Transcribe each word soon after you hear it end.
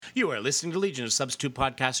You are listening to Legion of Substitute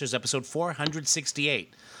Podcasters, episode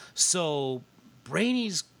 468. So,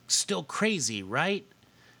 Brainy's still crazy, right?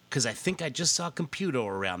 Because I think I just saw Computo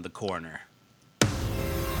around the corner.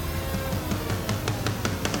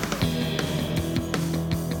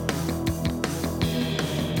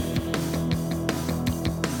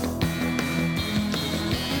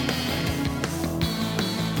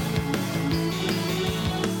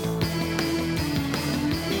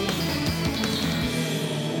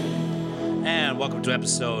 Welcome to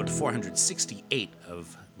episode 468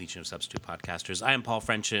 of Legion of Substitute Podcasters. I am Paul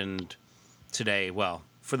French, and today, well,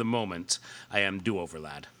 for the moment, I am Do-Over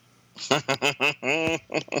Lad.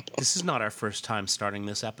 This is not our first time starting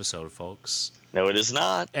this episode, folks. No, it is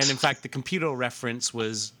not. And in fact, the Computo reference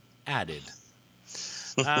was added.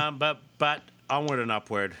 But onward and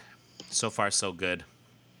upward. So far, so good.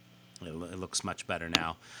 It looks much better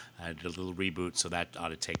now. I did a little reboot, so that ought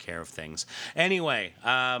to take care of things. Anyway, so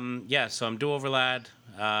I'm Do-Over Lad.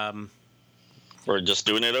 We're just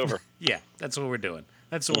doing it over. Yeah, that's what we're doing.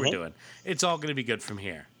 We're doing. It's all going to be good from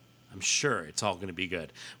here. I'm sure it's all going to be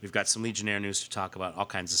good. We've got some Legionnaire news to talk about, all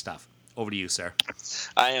kinds of stuff. Over to you, sir.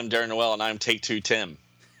 I am Darren Noel, and I'm Take Two Tim.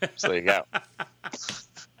 So there you go.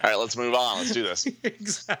 All right, let's move on. Let's do this.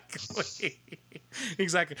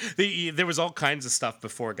 Exactly. There was all kinds of stuff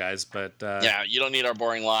before, guys, but... yeah, you don't need our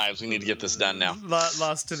boring lives. We need to get this done now.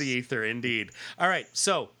 Lost to the ether, indeed. All right,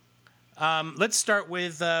 so let's start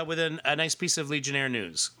with a nice piece of Legionnaire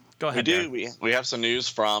news. Go ahead. We have some news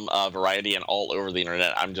from Variety and all over the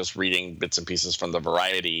internet. I'm just reading bits and pieces from the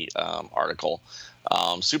Variety article.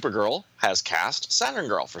 Supergirl has cast Saturn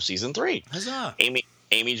Girl for season 3. Huzzah!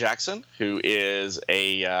 Amy Jackson, who is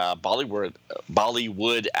a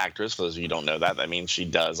Bollywood actress. For those of you who don't know that means she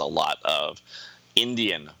does a lot of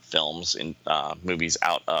Indian films in movies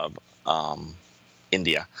out of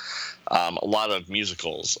India. A lot of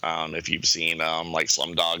musicals. If you've seen like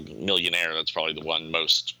Slumdog Millionaire, that's probably the one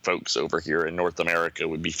most folks over here in North America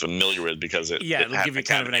would be familiar with because it it'll give you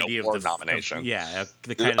kind of an idea of the nomination.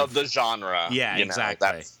 The kind of the genre. Yeah, exactly.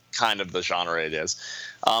 That's kind of the genre it is.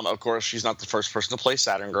 Of course, she's not the first person to play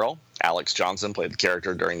Saturn Girl. Alex Johnson played the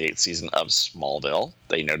character during the 8th season of Smallville.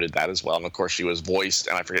 They noted that as well. And of course, she was voiced,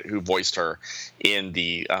 and I forget who voiced her, in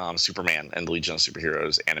the Superman and the Legion of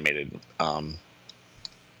Superheroes animated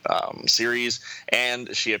series.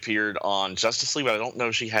 And she appeared on Justice League, but I don't know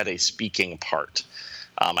if she had a speaking part.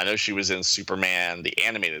 I know she was in Superman, the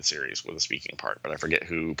animated series, with a speaking part, but I forget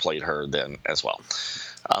who played her then as well.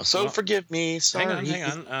 Forgive me. Sorry.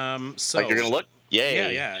 Hang on. So you're going to look?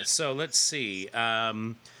 Yay. Yeah. So let's see.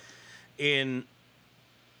 In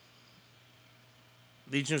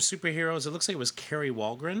Legion of Superheroes, it looks like it was Carrie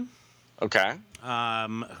Walgren. Okay.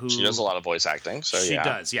 Who she does a lot of voice acting. So she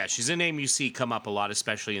does. Yeah, she's a name you see come up a lot,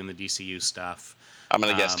 especially in the DCU stuff. I'm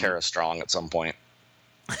going to guess Tara Strong at some point.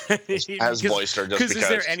 Has voiced her just because. Is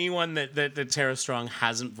there anyone that Tara Strong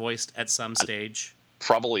hasn't voiced at some stage?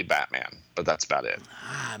 Probably Batman, but that's about it.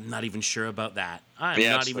 I'm not even sure about that.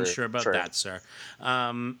 Sure about that, sir.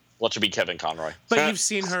 What should be Kevin Conroy? But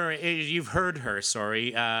you've heard her, as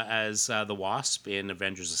the Wasp in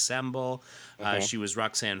Avengers Assemble. She was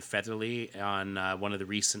Roxanne Featherly on one of the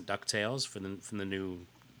recent DuckTales from the new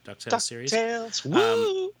DuckTales series. DuckTales,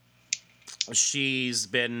 woo! She's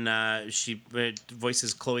been she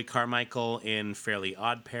voices Chloe Carmichael in Fairly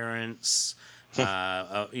Odd Parents,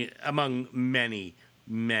 among many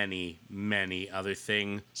other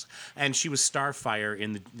things, and she was Starfire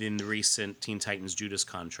in the recent Teen Titans Judas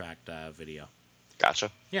Contract video. Gotcha.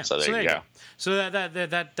 Yeah. So there you go. So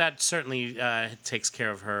that certainly takes care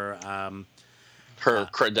of her. Her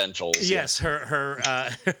credentials. Yes, her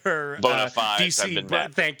bona fides DC. have been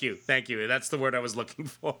met. Thank you. That's the word I was looking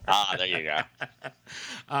for. There you go.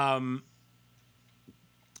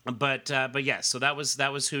 But yes, so that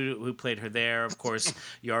was who played her there. Of course,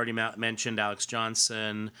 you already mentioned Alex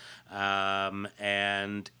Johnson,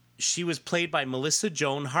 and she was played by Melissa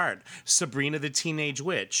Joan Hart, Sabrina the Teenage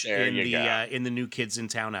Witch, in the New Kids in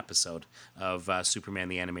Town episode of Superman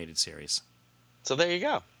the Animated Series. So there you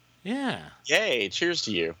go. Yeah. Yay! Cheers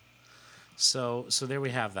to you. So there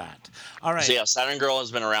we have that. All right. So yeah, Saturn Girl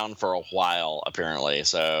has been around for a while apparently,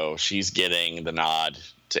 so she's getting the nod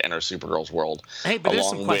to enter Supergirl's world. Hey, but there's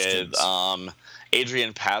some questions. With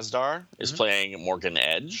Adrian Pasdar is playing Morgan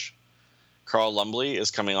Edge. Carl Lumbly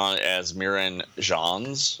is coming on as Mirren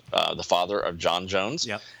Johns, the father of John Jones.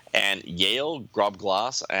 Yep. And Yale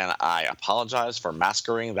Grobglass, and I apologize for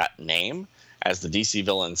masquerading that name, as the DC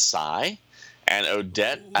villain Psy. And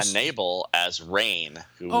Odette Annable as Rain,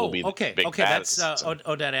 who will be the big Okay, that's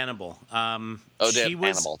Odette Annable. Odette she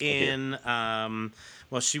was Annable. in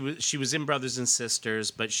Well, she was in Brothers and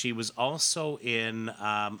Sisters, but she was also in.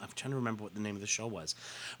 I'm trying to remember what the name of the show was.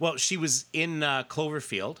 Well, she was in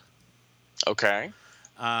Cloverfield. Okay.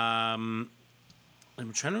 I'm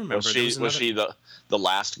trying to remember. Was she was she the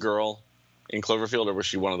last girl in Cloverfield, or was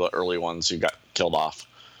she one of the early ones who got killed off?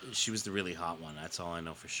 She was the really hot one. That's all I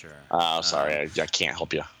know for sure. Oh, sorry, I can't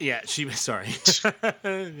help you. Yeah, she was sorry.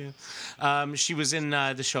 She was in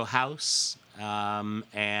the show House, and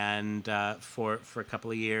for a couple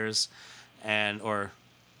of years, and or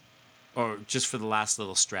just for the last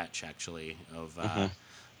little stretch actually of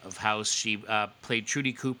House. She played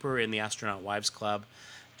Trudy Cooper in the Astronaut Wives Club,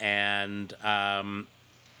 and I'm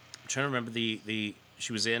trying to remember the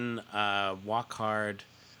she was in Walk Hard.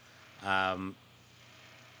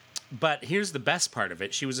 But here's the best part of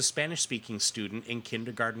it. She was a Spanish-speaking student in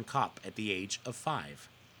Kindergarten Cop at the age of 5.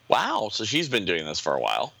 Wow, so she's been doing this for a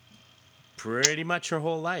while. Pretty much her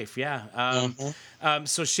whole life, yeah.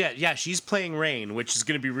 So she's playing Rain, which is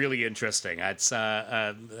going to be really interesting. That's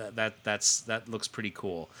that looks pretty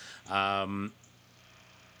cool. Who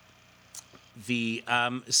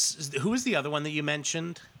was the other one that you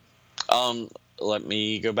mentioned? Let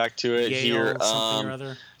me go back to it Yale, here. Something or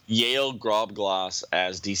other. Yale Grobglass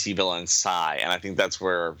as DC villain Psy, and I think that's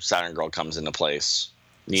where Saturn Girl comes into place,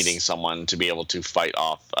 needing someone to be able to fight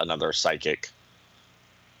off another psychic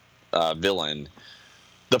villain.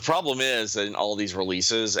 The problem is in all these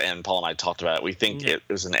releases, and Paul and I talked about it, we think it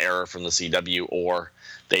was an error from the CW, or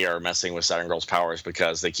they are messing with Saturn Girl's powers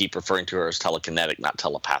because they keep referring to her as telekinetic, not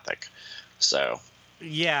telepathic. So.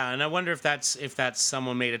 Yeah, and I wonder if that's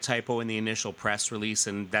someone made a typo in the initial press release,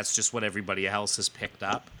 and that's just what everybody else has picked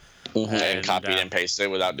up. And copied and pasted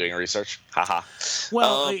without doing research. Haha.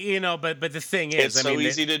 Well, but the thing is, it's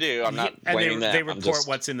easy to do. I'm not blaming them. They report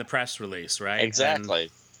what's in the press release, right? Exactly.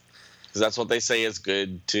 Because that's what they say is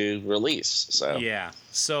good to release. So yeah.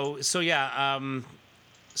 So Yale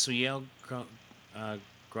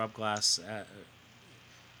Grobglass.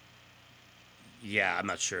 Yeah, I'm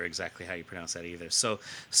not sure exactly how you pronounce that either. So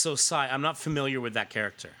Psy, I'm not familiar with that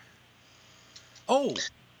character. Oh.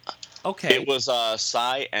 Okay. It was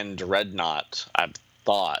Psy and Dreadnought, I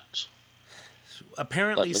thought.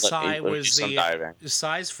 Apparently,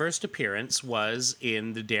 Psy's first appearance was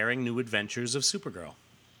in the Daring New Adventures of Supergirl.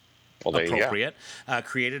 Well, there appropriate.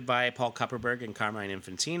 Created by Paul Kupperberg and Carmine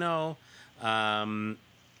Infantino. Or am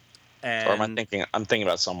I thinking? I'm thinking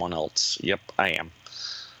about someone else. Yep, I am.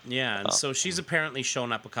 Yeah, and so she's apparently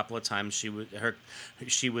shown up a couple of times. She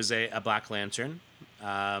was a Black Lantern.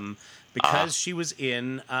 Because she was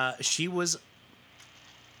in,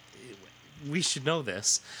 we should know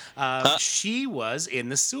this. She was in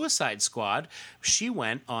the Suicide Squad. She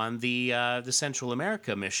went on the Central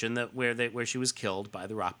America mission where she was killed by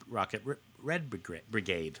the Rocket Red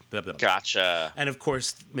Brigade. Blah, blah, blah. Gotcha. And of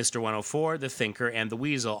course, Mr. 104, the Thinker, and the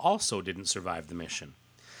Weasel also didn't survive the mission.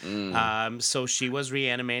 So she was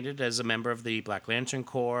reanimated as a member of the Black Lantern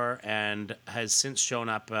Corps and has since shown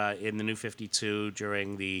up in the New 52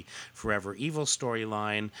 during the Forever Evil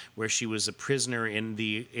storyline, where she was a prisoner in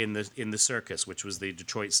the circus, which was the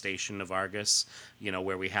Detroit station of Argus. You know,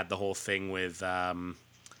 where we had the whole thing with Vibe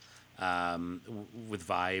and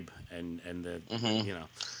the you know.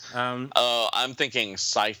 I'm thinking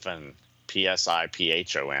Siphon,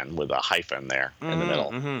 Siphon, with a hyphen there in the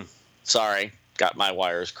middle. Mm-hmm. Sorry. Got my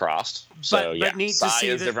wires crossed. So but neat to see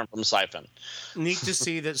is different from Siphon. Neat to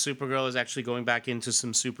see that Supergirl is actually going back into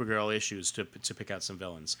some Supergirl issues to pick out some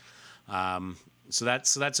villains. So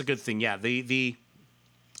that's a good thing. Yeah, the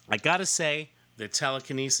I gotta say the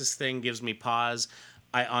telekinesis thing gives me pause.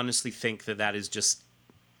 I honestly think that is just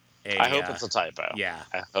I hope it's a typo. Yeah,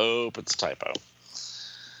 I hope it's a typo.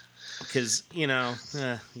 Because yeah,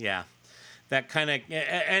 that kind of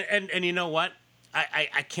and you know what.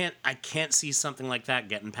 I can't see something like that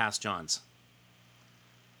getting past John's.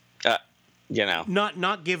 You know,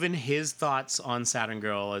 not given his thoughts on Saturn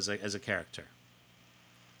Girl as a character.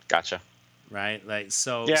 Gotcha. Right, like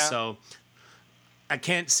so. Yeah. So I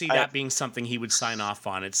can't see that being something he would sign off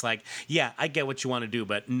on. It's like, yeah, I get what you want to do,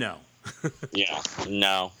 but no. Yeah,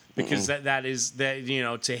 no. Because that is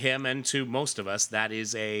to him and to most of us, that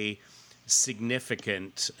is a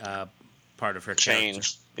significant part of her change.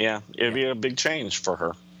 Character. Yeah, it'd be a big change for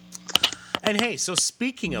her. And hey, so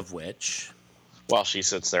speaking of which, while she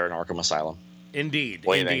sits there in Arkham Asylum, indeed,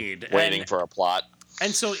 waiting for a plot.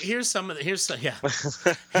 And so here's some of the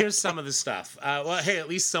stuff. Well, hey, at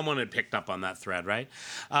least someone had picked up on that thread, right?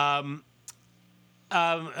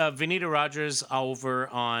 Vanita Rogers over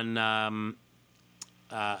on at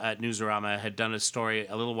Newsarama had done a story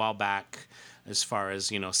a little while back as far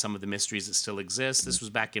as some of the mysteries that still exist. This was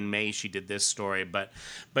back in May she did this story, but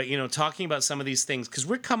talking about some of these things, because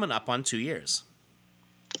we're coming up on 2 years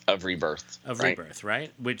of Rebirth. Of Rebirth,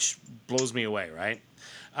 right? Which blows me away, right?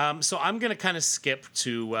 So I'm going to kind of skip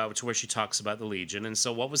to where she talks about the Legion. And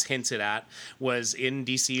so what was hinted at was in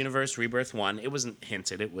DC Universe Rebirth 1. It wasn't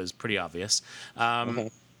hinted. It was pretty obvious.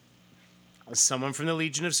 Someone from the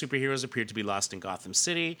Legion of Superheroes appeared to be lost in Gotham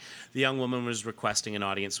City. The young woman was requesting an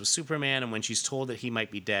audience with Superman, and when she's told that he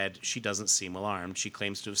might be dead, she doesn't seem alarmed. She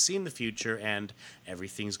claims to have seen the future, and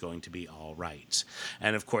everything's going to be all right.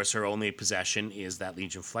 And, of course, her only possession is that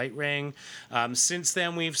Legion flight ring. Since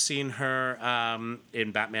then, we've seen her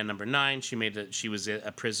in Batman #9. She was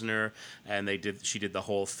a prisoner, and she did the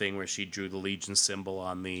whole thing where she drew the Legion symbol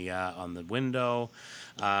on the window.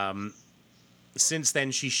 Since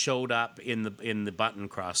then, she showed up in the Button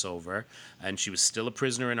crossover, and she was still a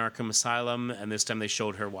prisoner in Arkham Asylum. And this time, they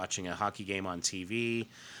showed her watching a hockey game on TV,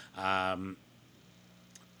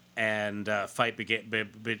 and a fight began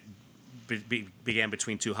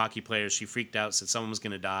between two hockey players. She freaked out, said someone was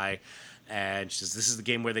going to die, and she says, "This is the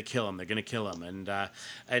game where they kill him. They're going to kill him."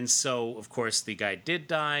 And so, of course, the guy did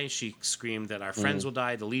die. She screamed that our friends will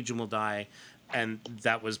die, the Legion will die, and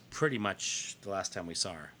that was pretty much the last time we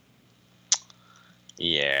saw her.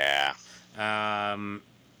 Yeah.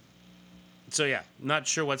 So yeah, not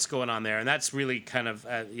sure what's going on there, and that's really kind of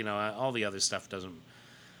all the other stuff doesn't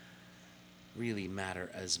really matter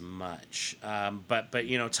as much. But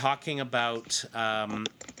talking about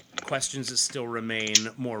questions that still remain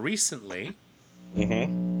more recently,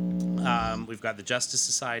 we've got the Justice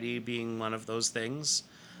Society being one of those things.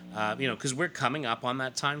 Because we're coming up on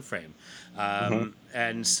that time frame.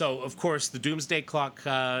 And so, of course, the Doomsday Clock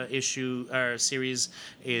series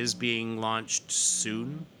is being launched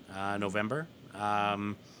soon, November,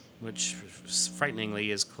 which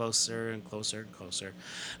frighteningly is closer and closer and closer.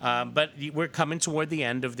 But we're coming toward the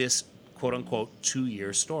end of this quote-unquote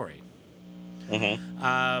 2-year story.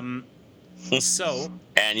 So...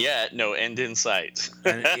 And yet, no end in sight.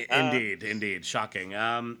 Indeed. Shocking.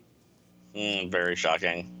 Very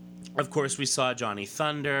shocking. Of course, we saw Johnny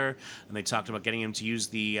Thunder, and they talked about getting him to use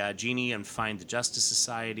the genie and find the Justice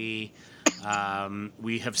Society.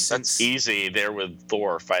 We have since... That's easy there with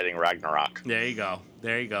Thor fighting Ragnarok. There you go.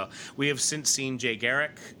 We have since seen Jay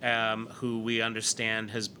Garrick, who we understand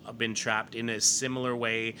has been trapped in a similar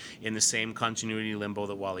way in the same continuity limbo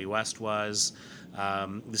that Wally West was.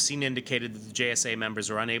 The scene indicated that the JSA members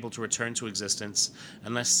are unable to return to existence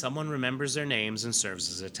unless someone remembers their names and serves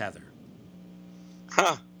as a tether.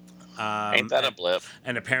 Huh. Ain't that a blip?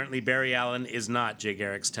 And apparently Barry Allen is not Jay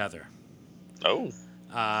Garrick's tether. Oh.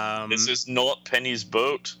 This is not Penny's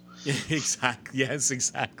boat. Exactly. Yes,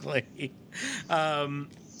 exactly. What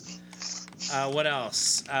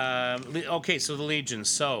else? Okay, so the Legion.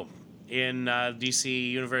 So, in DC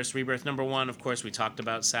Universe Rebirth #1, of course, we talked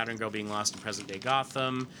about Saturn Girl being lost in present-day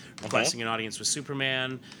Gotham, requesting an audience with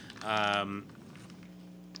Superman.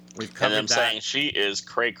 We've covered and that. Saying she is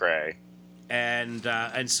cray-cray.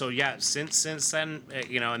 And so yeah, since then,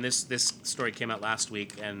 and this story came out last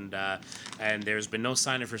week, and there's been no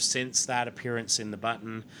sign of her since that appearance in the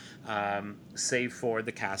Button, save for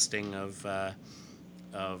the casting of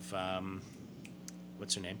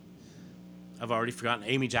what's her name? I've already forgotten.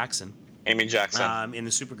 Amy Jackson. In the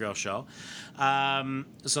Supergirl show.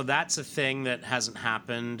 So that's a thing that hasn't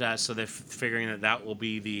happened. So they're figuring that will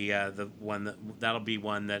be the one that'll be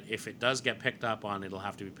one that if it does get picked up on, it'll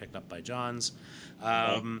have to be picked up by Johns.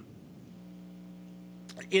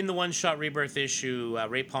 In the one-shot Rebirth issue,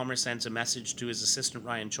 Ray Palmer sent a message to his assistant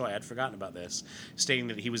Ryan Choi. I'd forgotten about this, stating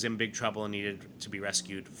that he was in big trouble and needed to be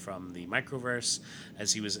rescued from the Microverse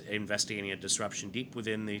as he was investigating a disruption deep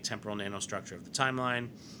within the temporal nanostructure of the timeline.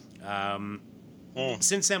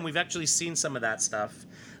 Since then, we've actually seen some of that stuff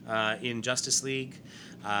in Justice League,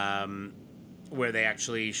 where they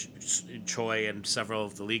actually Choi and several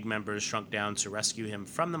of the League members shrunk down to rescue him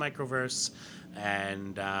from the Microverse,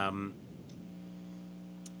 and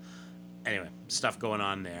anyway, stuff going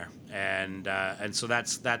on there, and so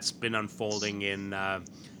that's been unfolding in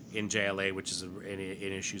JLA, which is in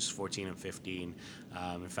issues 14 and 15.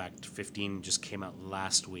 In fact, 15 just came out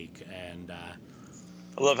last week, and.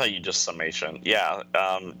 I love how you just summation. Yeah,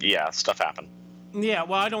 stuff happened. Yeah,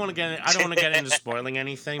 well, I don't want to get into spoiling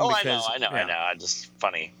anything. Because, I know. Just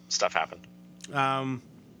funny stuff happened. Because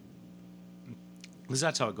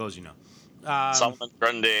that's how it goes, Solomon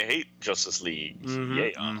Grundy hate Justice League.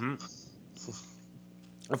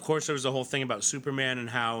 Of course, there was a whole thing about Superman and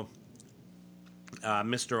how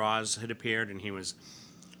Mr. Oz had appeared, and he was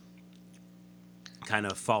kind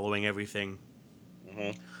of following everything.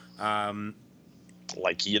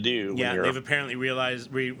 Like you do. Yeah, when you're... they've apparently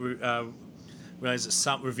realized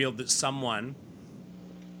that revealed that someone,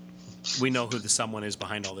 we know who the someone is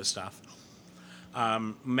behind all this stuff,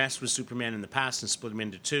 messed with Superman in the past and split him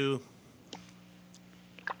into two.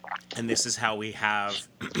 And this is how we have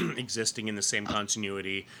existing in the same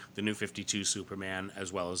continuity the New 52 Superman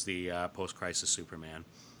as well as the post-crisis Superman.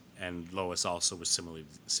 And Lois also was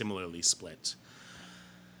similarly split.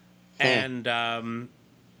 And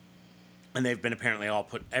they've been apparently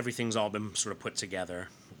everything's all been sort of put together.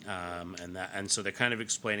 And so they're kind of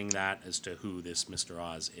explaining that as to who this Mr.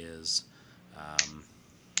 Oz is.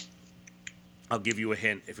 I'll give you a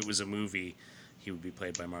hint. If it was a movie, he would be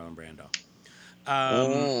played by Marlon Brando.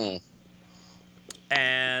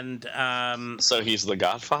 And so he's the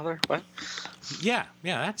Godfather? What? Yeah,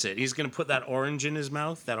 that's it. He's going to put that orange in his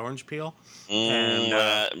mouth, that orange peel.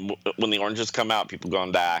 And when the oranges come out, people going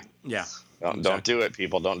to die. Yeah. Don't do it,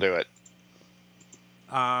 people. Don't do it.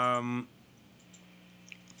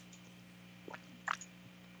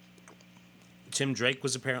 Tim Drake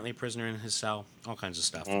was apparently a prisoner in his cell. All kinds of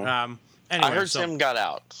stuff. Anyway, I heard Tim got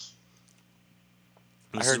out.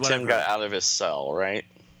 I heard Tim got out of his cell, right?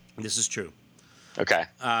 This is true. Okay.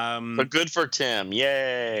 But good for Tim.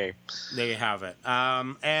 Yay. There you have it.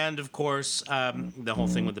 And, of course, the whole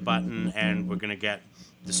thing with the button, and we're going to get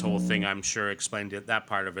this whole thing, I'm sure, explained it. That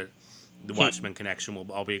part of it, the Watchmen connection,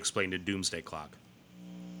 will all be explained in Doomsday Clock.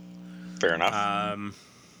 Fair enough.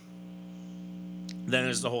 Then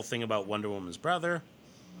there's the whole thing about Wonder Woman's brother.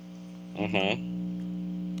 And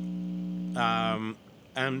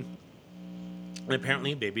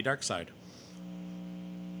apparently Baby Darkseid.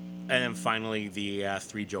 And then finally the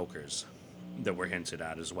three Jokers that were hinted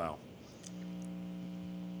at as well.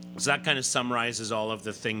 So that kind of summarizes all of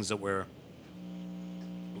the things that were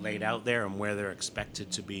laid out there and where they're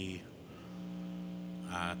expected to be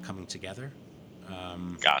coming together.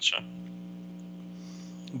 Gotcha.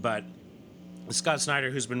 But Scott Snyder,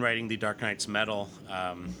 who's been writing the Dark Knight's Metal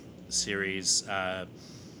series,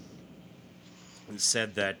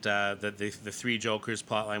 said that the three Jokers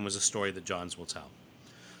plotline was a story that Johns will tell.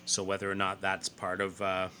 So whether or not that's part of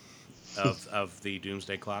the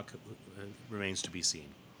Doomsday Clock remains to be seen.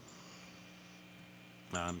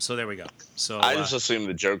 So there we go. So I just assume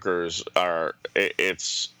the Jokers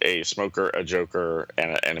it's a smoker, a Joker,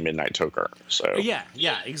 and a Midnight Toker. So yeah,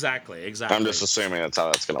 exactly. I'm just assuming that's how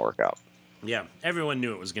that's going to work out. Yeah, everyone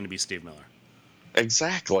knew it was going to be Steve Miller.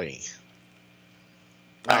 Exactly.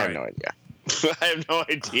 I have no idea. I have no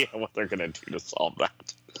idea what they're going to do to solve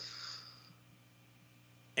that.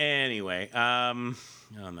 Anyway, that's from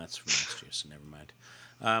last year, so never mind.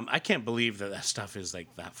 I can't believe that stuff is like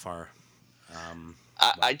that far.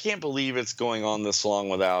 I can't believe it's going on this long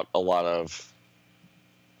without a lot of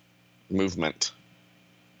movement.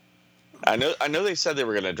 I know they said they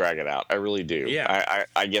were going to drag it out. I really do. Yeah.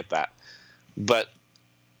 I get that. But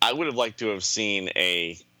I would have liked to have seen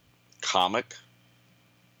a comic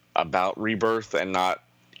about Rebirth and not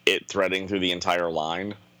it threading through the entire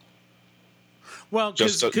line. Well,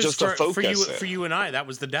 because for you and I, that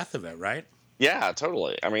was the death of it, right? Yeah,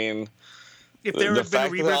 totally. I mean, if there had been a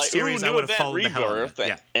Rebirth series, I would have followed the hell out of it.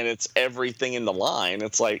 Yeah. And it's everything in the line.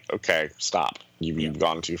 It's like, okay, stop. You've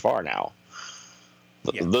gone too far now.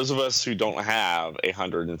 Yeah. Those of us who don't have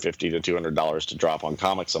 $150 to $200 to drop on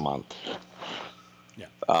comics a month,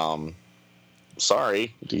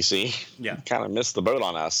 sorry, DC. Yeah, you kind of missed the boat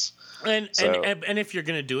on us. And if you're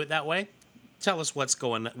going to do it that way, tell us what's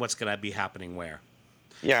going to be happening where.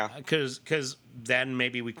 Yeah, because then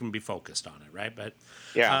maybe we can be focused on it, right? But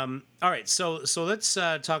yeah. All right, so let's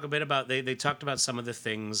talk a bit about they talked about some of the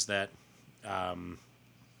things that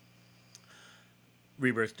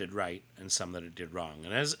Rebirth did right and some that it did wrong.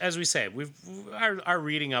 And as we say, our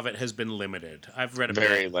reading of it has been limited. I've read a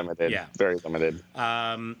very limited. Yeah, very limited.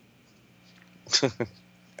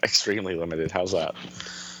 Extremely limited. How's that?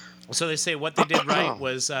 So they say what they did right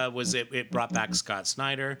was it brought back Scott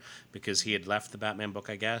Snyder because he had left the Batman book,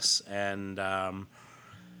 I guess, and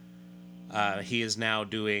he is now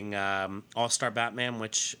doing All-Star Batman,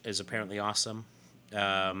 which is apparently awesome.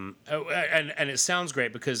 And it sounds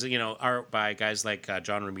great because art by guys like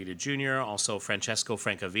John Romita Jr., also Francesco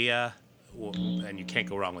Francavilla, and you can't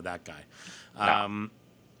go wrong with that guy. No,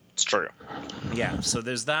 it's true. Yeah, so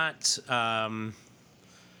there's that.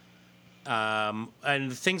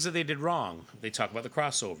 And the things that they did wrong. They talk about the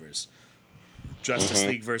crossovers, Justice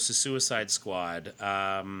League versus Suicide Squad,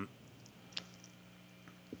 and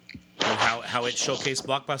how it showcased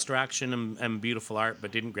blockbuster action and beautiful art,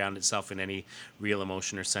 but didn't ground itself in any real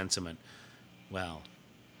emotion or sentiment. Well,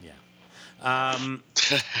 yeah.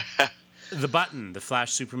 The Button, the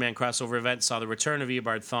Flash Superman crossover event, saw the return of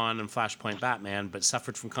Eobard Thawne and Flashpoint Batman, but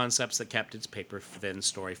suffered from concepts that kept its paper-thin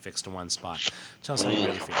story fixed in one spot. Tell us how you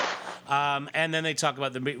really feel. And then they talk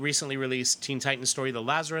about the recently released Teen Titans story, The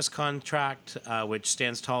Lazarus Contract, which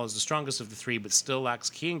stands tall as the strongest of the three, but still lacks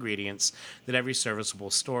key ingredients that every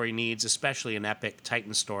serviceable story needs, especially an epic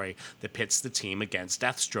Titan story that pits the team against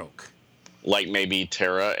Deathstroke. Like maybe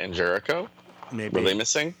Tara and Jericho? Maybe. Were they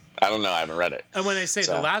missing? I don't know. I haven't read it. And when they say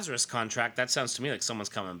the Lazarus Contract, that sounds to me like someone's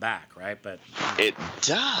coming back, right? But it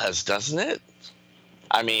does, doesn't it?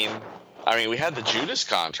 I mean, we had the Judas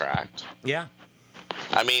Contract. Yeah.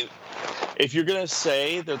 I mean, if you're gonna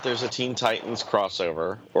say that there's a Teen Titans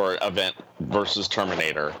crossover or event versus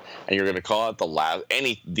Terminator, and you're gonna call it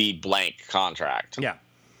the blank contract, yeah,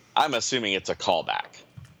 I'm assuming it's a callback.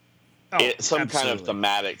 It's some absolutely. kind of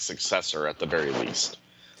thematic successor at the very least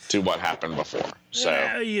to what happened before. So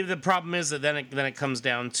the problem is that then it comes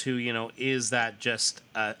down to, is that just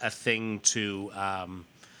a thing to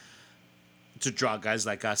draw guys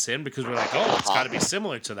like us in because we're like, it's got to be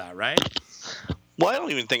similar to that, right? Well, I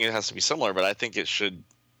don't even think it has to be similar, but I think it should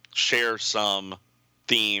share some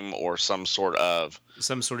theme or some sort of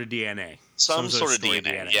DNA. Some sort of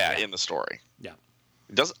DNA, yeah, in the story. Yeah.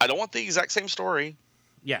 I don't want the exact same story.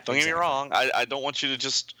 Yeah. Don't get me wrong. I don't want you to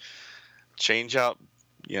just change out,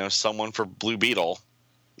 someone for Blue Beetle.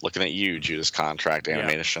 Looking at you, Judas Contract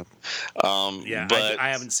animation. Yeah, but I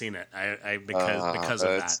haven't seen it. Because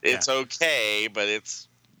of that. It's okay, but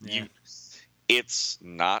it's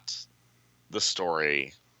not the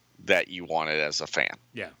story that you wanted as a fan.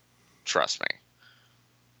 Yeah. Trust me.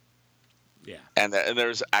 Yeah. And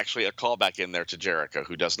there's actually a callback in there to Jericho,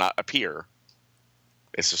 who does not appear.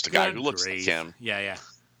 It's just a guy who looks like him. Yeah.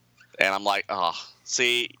 And I'm like,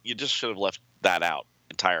 see, you just should have left that out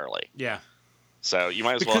entirely. Yeah. So you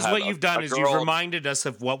might as well have because what you've done is you've reminded us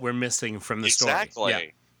of what we're missing from the story. Exactly. Yeah.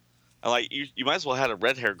 And like you might as well have had a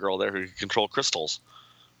red-haired girl there who could control crystals.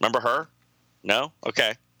 Remember her? No?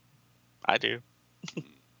 Okay. I do.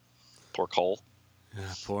 Poor Cole.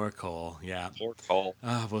 Poor Cole. Yeah. Poor Cole.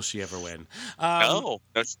 Will she ever win? No.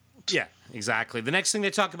 Yeah, exactly. The next thing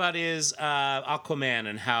they talk about is Aquaman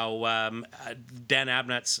and how Dan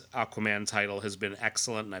Abnett's Aquaman title has been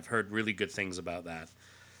excellent, and I've heard really good things about that.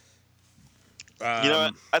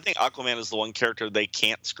 I think Aquaman is the one character they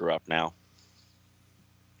can't screw up now.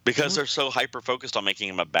 Because they're so hyper-focused on making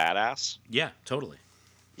him a badass. Yeah, totally.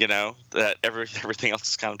 That everything else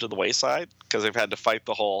is kind of to the wayside because they've had to fight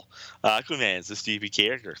the whole Aquaman is a stupid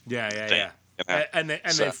character. Yeah. And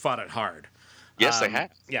they fought it hard. Yes, they have.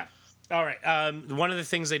 Yeah. All right. One of the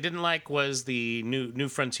things they didn't like was the New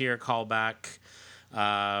Frontier callback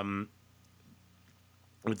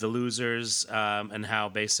with the losers and how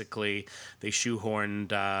basically they shoehorned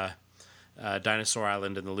Dinosaur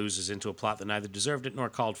Island and the losers into a plot that neither deserved it nor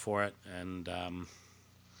called for it. And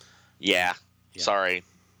yeah. Sorry.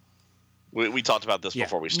 We talked about this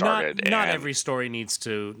before we started. Not every story needs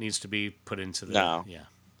to be put into the yeah.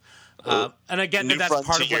 And I get that that's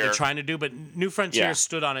part of what they're trying to do, but New Frontier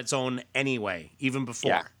stood on its own anyway, even before.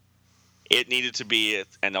 Yeah. It needed to be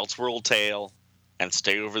an Elseworld tale and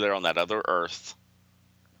stay over there on that other Earth,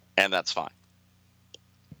 and that's fine.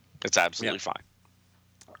 It's absolutely fine.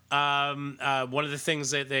 One of the things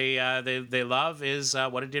that they love is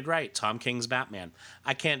what it did right. Tom King's Batman.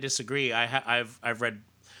 I can't disagree. I've read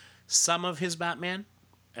some of his Batman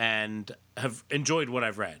and have enjoyed what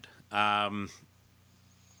I've read.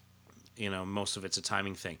 Most of it's a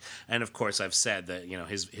timing thing, and of course, I've said that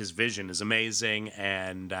his vision is amazing,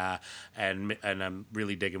 and I'm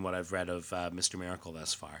really digging what I've read of Mr. Miracle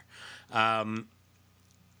thus far.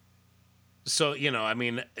 So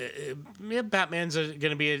Batman's going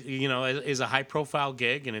to be is a high profile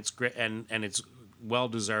gig, and it's great, and it's well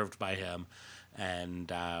deserved by him, and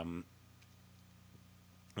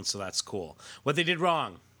so that's cool. What they did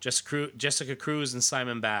wrong, Jessica Cruz and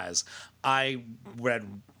Simon Baz. I read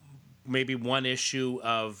maybe one issue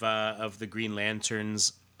of the Green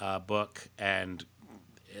Lanterns book, and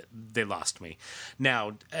they lost me.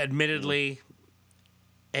 Now, admittedly,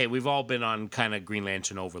 hey, we've all been on kind of Green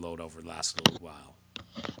Lantern overload over the last little while.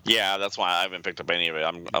 Yeah, that's why I haven't picked up any of it.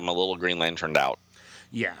 I'm a little Green Lanterned out.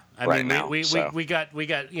 Yeah, we got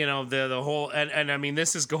the whole and I mean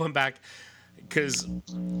this is going back because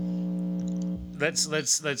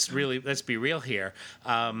let's be real here.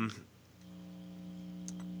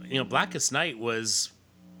 Blackest Night was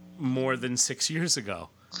more than 6 years ago.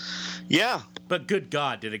 Yeah. But good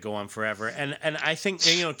God, did it go on forever. And I think,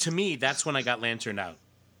 to me, that's when I got Lanterned out.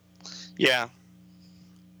 Yeah.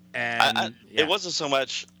 And it wasn't so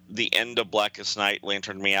much the end of Blackest Night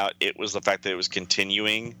lanterned me out. It was the fact that it was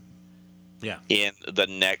continuing Yeah. in the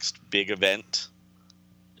next big event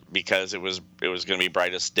because it was going to be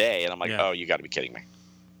Brightest Day, and I'm like, Yeah. oh, you got to be kidding me.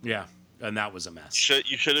 Yeah. And that was a mess.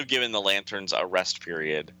 You should have given the Lanterns a rest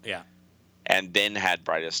period. Yeah. And then had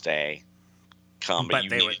Brightest Day come, but you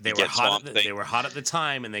they needed to were get hot. Swamp Thing. They were hot at the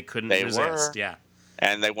time, and they couldn't They resist. were. Yeah.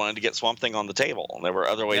 And they wanted to get Swamp Thing on the table, and there were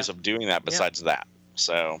other ways of doing that besides that.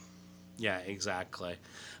 So. Yeah, exactly.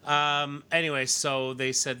 Anyway, so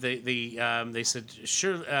they said they said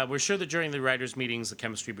sure we're sure that during the writers' meetings, the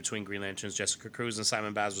chemistry between Green Lanterns, Jessica Cruz, and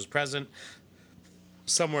Simon Baz was present.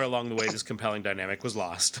 Somewhere along the way, this compelling dynamic was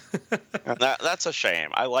lost. And that's a shame.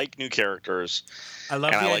 I like new characters. I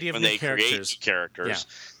love the idea of new characters. Create new characters.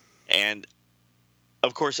 Yeah. And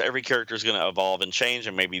of course, every character is going to evolve and change,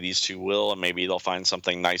 and maybe these two will, and maybe they'll find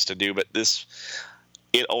something nice to do. But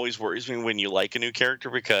it always worries me when you like a new character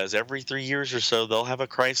because every 3 years or so they'll have a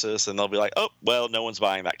crisis, and they'll be like, "Oh, well, no one's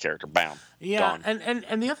buying that character." Bam. Yeah, gone.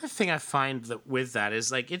 And the other thing I find that with that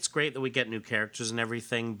is like it's great that we get new characters and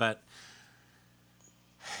everything, but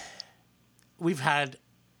we've had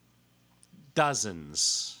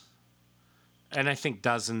dozens, and I think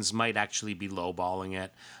dozens might actually be lowballing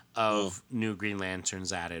it, of new Green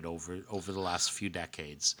Lanterns added over the last few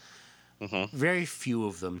decades. Mm-hmm. Very few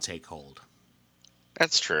of them take hold.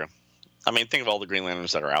 That's true. I mean, think of all the Green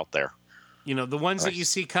Lanterns that are out there. You know, the ones that you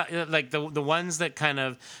see, like the ones that kind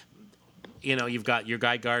of, you know, you've got your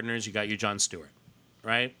Guy Gardners, you got your John Stewart,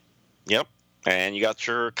 right? Yep. And you got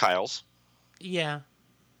your Kyles. Yeah.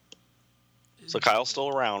 So Kyle's still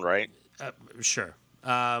around, right? Sure.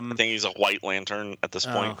 I think he's a White Lantern at this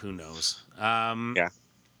point. Who knows? Yeah.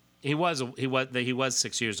 He was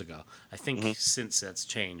 6 years ago. I think since that's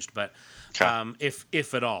changed, but Okay.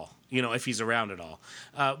 if at all, you know, if he's around at all.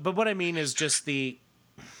 But what I mean is just they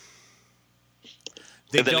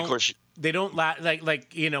don't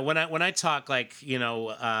like you know when I talk like you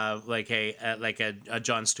know like a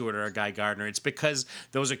John Stewart or a Guy Gardner, it's because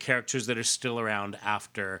those are characters that are still around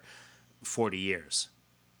after 40 years.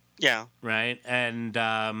 Yeah. Right. And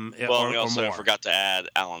we also forgot to add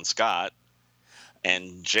Alan Scott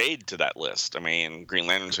and Jade to that list. I mean, Green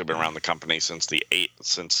Lanterns have been around the company since the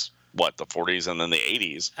 40s and then the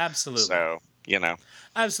 80s. Absolutely. So, you know.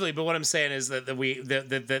 Absolutely, but what I'm saying is that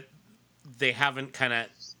that they haven't kind of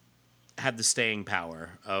had the staying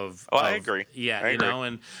power of. Oh, I agree. Yeah, I agree. know,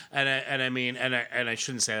 and I mean, and I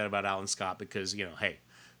shouldn't say that about Alan Scott because you know, hey.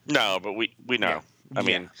 No, but we know. Yeah. I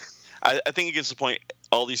mean, I think it gets to the point.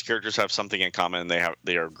 All these characters have something in common.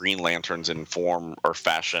 They are Green Lanterns in form or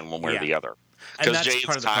fashion, one way or the other. Because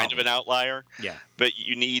Jade's kind of an outlier. Yeah. But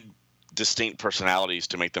you need distinct personalities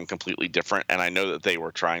to make them completely different. And I know that they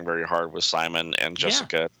were trying very hard with Simon and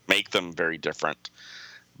Jessica to make them very different.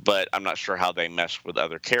 But I'm not sure how they mesh with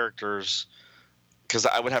other characters. Because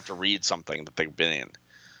I would have to read something that they've been in.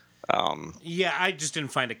 I just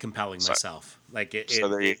didn't find it compelling myself. Like it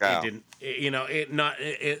didn't.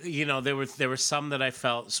 There were some that I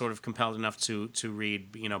felt sort of compelled enough to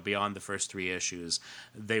read. You know, beyond the first 3 issues,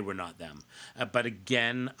 they were not them. But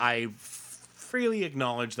again, I freely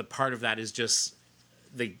acknowledge that part of that is just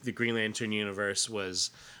the Green Lantern universe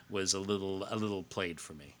was a little played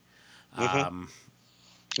for me. Mm-hmm.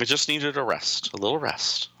 It just needed a little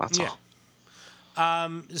rest. That's all.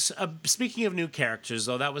 Speaking of new characters,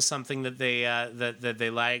 though, that was something that they that they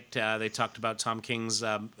liked. They talked about Tom King's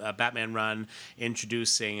Batman run,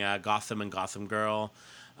 introducing Gotham and Gotham Girl,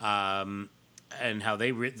 and how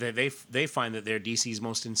they find that they're DC's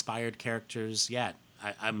most inspired characters yet.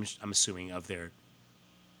 I'm assuming of their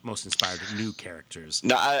most inspired new characters.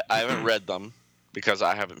 No, I haven't read them because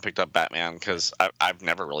I haven't picked up Batman because I've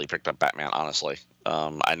never really picked up Batman, honestly.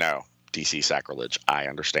 I know DC sacrilege. I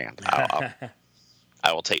understand.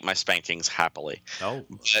 I will take my spankings happily. Oh.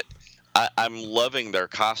 But I'm loving their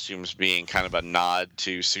costumes being kind of a nod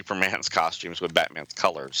to Superman's costumes with Batman's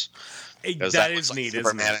colors. That is neat,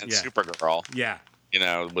 Superman isn't it? and Supergirl. Yeah. You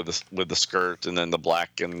know, with the skirt and then the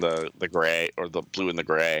black and the gray, or the blue and the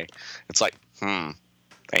gray. It's like,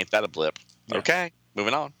 ain't that a blip? Yeah. Okay,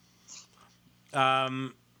 moving on.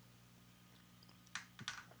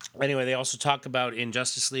 Anyway, they also talk about in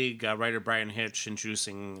Justice League, writer Brian Hitch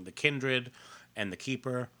introducing the Kindred and the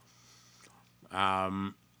Keeper.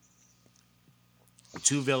 2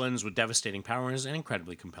 villains with devastating powers and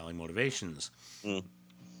incredibly compelling motivations.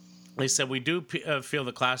 They said, we do feel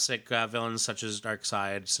the classic villains such as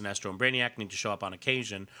Darkseid, Sinestro, and Brainiac need to show up on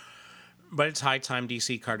occasion, but it's high time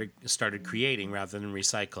DC started creating rather than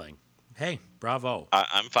recycling. Hey, bravo.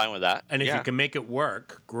 I'm fine with that. And if you can make it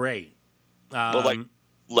work, great. Well, like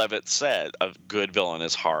Levitt said, a good villain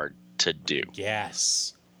is hard to do.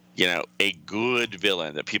 Yes. You know, a good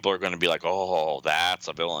villain that people are going to be like, oh, that's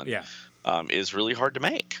a villain. Yeah. is really hard to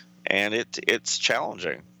make, and it's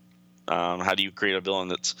challenging. How do you create a villain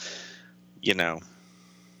that's, you know,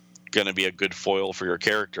 going to be a good foil for your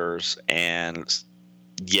characters and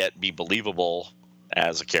yet be believable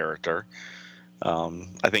as a character?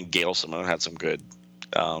 I think Gail Simone had some good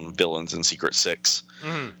villains in Secret Six,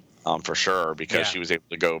 for sure, because she was able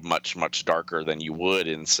to go much, much darker than you would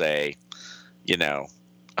in, say, you know,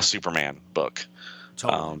 a Superman book.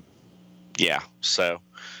 Totally. Yeah, so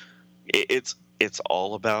it's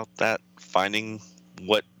all about that, finding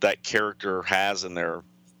what that character has in their.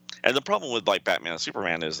 And the problem with like Batman and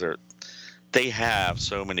Superman is they have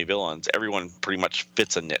so many villains. Everyone pretty much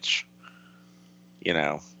fits a niche. You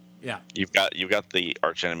know, Yeah. you've got the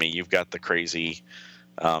archenemy, you've got the crazy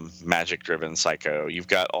magic-driven psycho, you've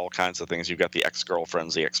got all kinds of things. You've got the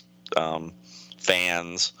ex-girlfriends, the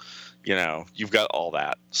fans. You know, you've got all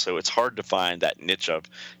that. So it's hard to find that niche of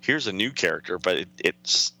here's a new character, but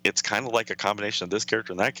it's kind of like a combination of this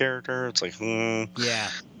character and that character. It's like, yeah,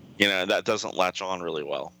 you know, that doesn't latch on really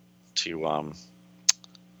well to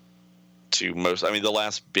most. I mean, the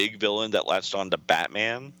last big villain that latched on to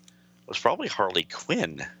Batman was probably Harley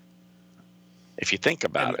Quinn, if you think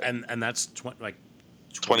about it. And that's 20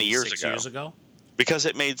 years ago. Because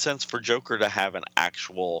it made sense for Joker to have an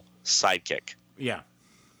actual sidekick. Yeah.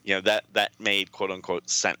 You know, that made quote unquote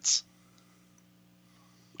sense.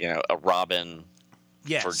 You know, a Robin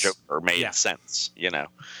for Joker made sense, you know.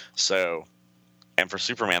 So, and for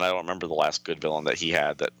Superman, I don't remember the last good villain that he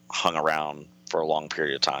had that hung around for a long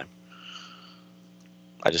period of time.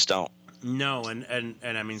 I just don't. No, and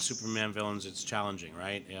I mean, Superman villains, it's challenging,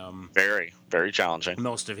 right? Very, very challenging.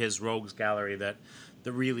 Most of his rogues gallery that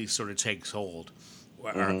really sort of takes hold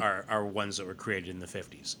are ones that were created in the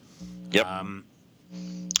 50s. Yep.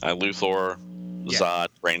 Luthor, Zod,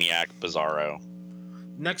 Brainiac, Bizarro.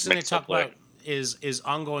 Next thing they talk about is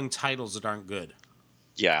ongoing titles that aren't good.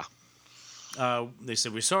 Yeah. They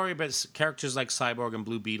said, we're sorry, but characters like Cyborg and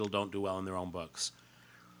Blue Beetle don't do well in their own books.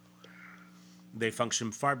 They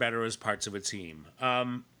function far better as parts of a team.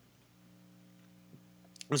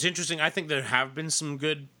 It's interesting. I think there have been some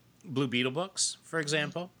good Blue Beetle books, for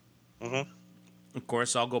example. Of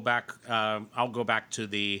course, I'll go back to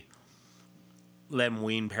the Lem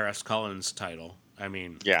Wein Paris Collins title. I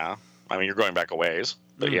mean, yeah. I mean, you're going back a ways,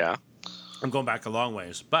 but yeah. I'm going back a long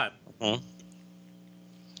ways, but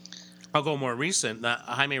I'll go more recent.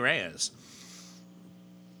 Jaime Reyes.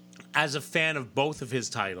 As a fan of both of his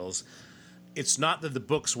titles, it's not that the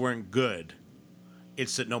books weren't good;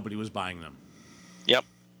 it's that nobody was buying them. Yep.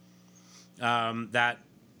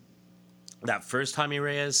 That first Jaime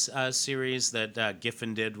Reyes series that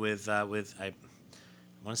Giffen did with I want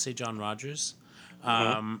to say John Rogers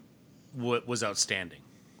was outstanding.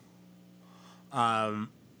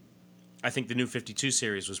 I think the New 52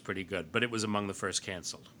 series was pretty good, but it was among the first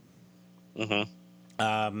canceled.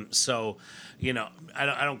 So, you know,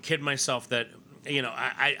 I don't kid myself that, you know,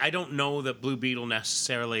 I don't know that Blue Beetle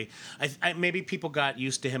necessarily. Maybe people got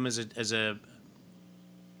used to him as a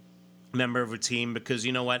member of a team because,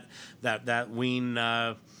 you know what, that Wein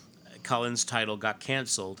Collins title got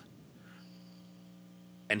canceled,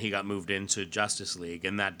 and he got moved into Justice League,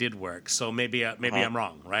 and that did work. So maybe I'm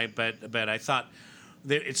wrong, right? But I thought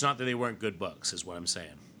it's not that they weren't good books, is what I'm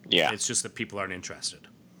saying. Yeah, it's just that people aren't interested.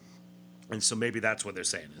 And so maybe that's what they're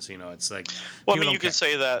saying is, you know, it's like. Well, I mean, you can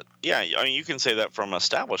say that. Yeah, I mean, you can say that from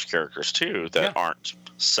established characters too that aren't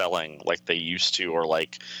selling like they used to, or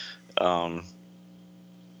like the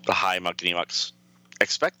high muckety mucks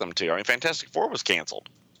expect them to. I mean, Fantastic Four was canceled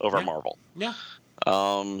over at Marvel. Yeah.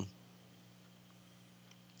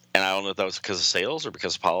 And I don't know if that was because of sales or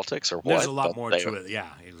because of politics or what. There's a lot more to it. Yeah,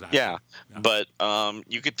 exactly. Yeah, but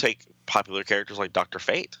you could take popular characters like Dr.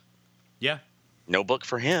 Fate. Yeah. No book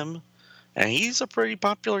for him. And he's a pretty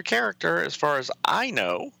popular character as far as I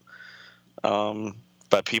know.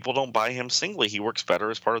 But people don't buy him singly. He works better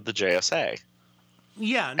as part of the JSA.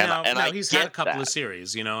 Yeah, now he's had a couple of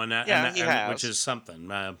series, you know, and which is something.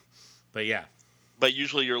 But yeah. But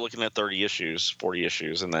usually you're looking at 30 issues, 40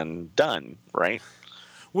 issues, and then done, right?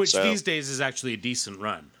 Which these days is actually a decent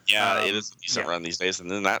run. Yeah, it is a decent run these days, and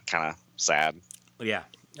then that kind of sad. Yeah.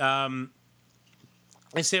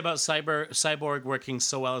 I say about Cyborg working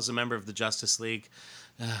so well as a member of the Justice League.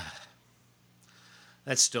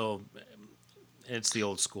 That's still, it's the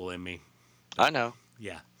old school in me. I know.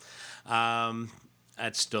 Yeah.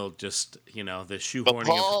 That's still just, you know, the shoehorning. But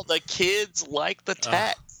Paul, the kids like the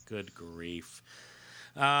text. Good grief.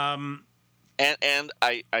 And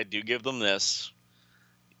I do give them this.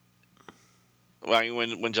 Well, I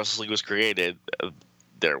mean, when Justice League was created,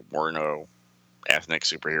 there were no ethnic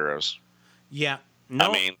superheroes. Yeah. No,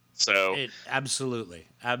 I mean, So Absolutely,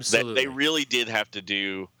 that absolutely. they really did have to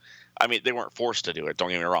do. I mean, they weren't forced to do it. Don't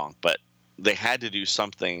get me wrong, but they had to do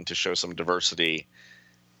something to show some diversity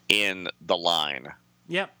in the line.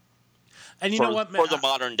 Yep. And you know for what, for the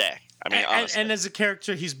modern day. I mean, honestly, and as a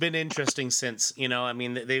character, he's been interesting since. I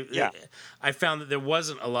mean, yeah. I found that there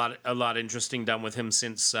wasn't a lot interesting done with him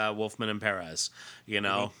since Wolfman and Perez.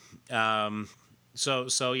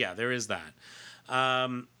 So yeah, there is that.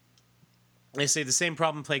 They say the same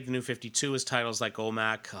problem plagued the New 52 as titles like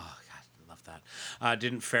Olmec. Oh, God, I love that.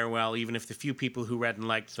 Didn't fare well, even if the few people who read and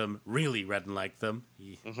liked them really read and liked them.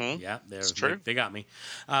 Yeah, It's true. they got me.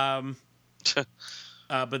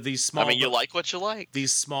 But these I small, mean, you like what you like.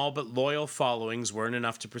 these small but loyal followings weren't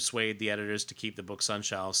enough to persuade the editors to keep the books on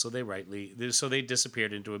shelves, so they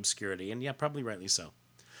disappeared into obscurity, and yeah, probably rightly so.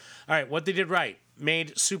 All right, what they did right: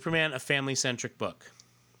 made Superman a family-centric book.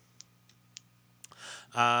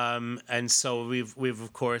 And so we've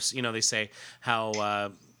of course, they say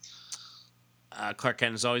how Clark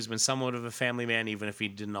Kent has always been somewhat of a family man, even if he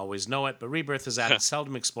didn't always know it. But Rebirth has added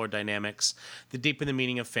seldom explored dynamics that deepen the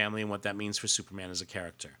meaning of family and what that means for Superman as a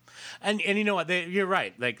character. And you know what? You're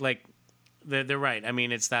right. Like they're right. I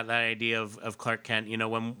mean, it's that idea of Clark Kent.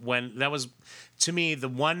 When that was, to me, the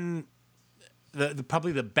one, the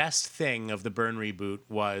probably the best thing of the Byrne reboot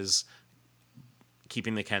was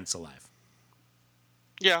keeping the Kents alive.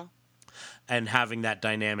 Yeah. And having that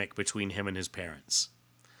dynamic between him and his parents.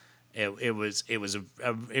 It was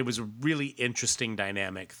a really interesting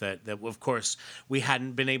dynamic that of course we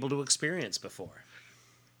hadn't been able to experience before.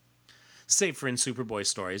 Save for in Superboy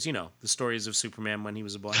stories, the stories of Superman when he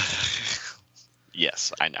was a boy.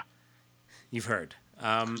 Yes, I know. You've heard.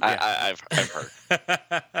 I've heard.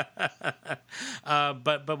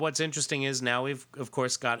 But what's interesting is now we've of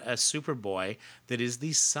course got a Superboy that is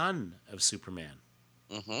the son of Superman.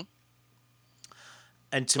 Mm-hmm.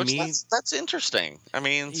 And to me, that's interesting. I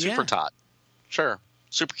mean, super Yeah. tot, sure,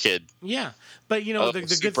 super kid. Yeah, but the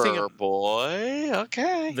good thing. Super boy,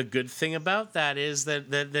 okay. The good thing about that is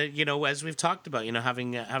that as we've talked about,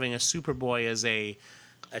 having a Superboy as a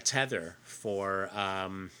tether for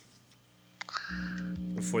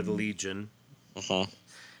the Legion,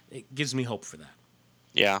 it gives me hope for that.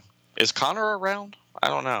 Yeah, is Connor around? I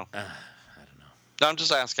don't know. I don't know. No, I'm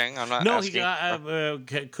just asking. I'm not. No, asking.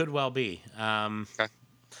 he could well be. Okay.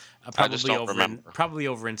 Probably I just don't remember. Probably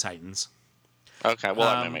over in Titans. Okay,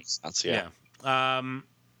 well that makes sense. Yeah. I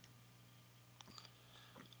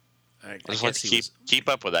just like to keep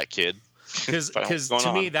up with that kid. Because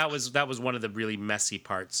to me that was one of the really messy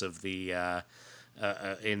parts of the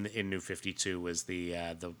in New 52 was the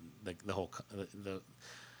whole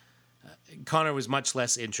Connor was much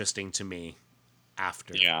less interesting to me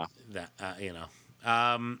after that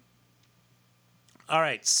all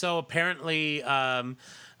right, so apparently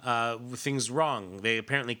things wrong. They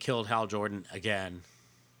apparently killed Hal Jordan again.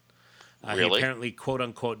 Really? He apparently,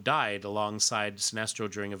 quote-unquote, died alongside Sinestro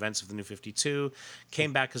during events of the New 52,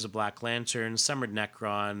 came back as a Black Lantern, summoned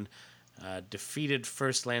Necron, defeated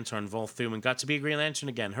First Lantern Volthoom, and got to be a Green Lantern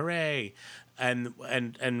again. Hooray!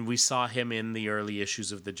 And we saw him in the early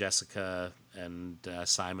issues of the Jessica and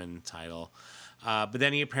Simon title. But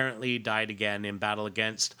then he apparently died again in battle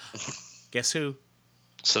against, guess who?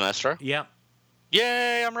 Sinestro? Yep.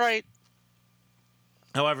 Yay, I'm right.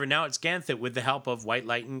 However, now it's Ganthet with the help of White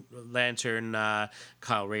Lantern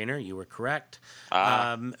Kyle Rayner, you were correct,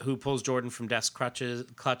 who pulls Jordan from Death's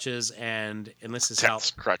clutches and enlists his help.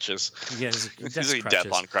 Death's crutches. Yes, Death's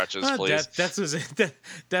Death on crutches, please. Death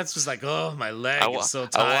was like, oh, my leg is so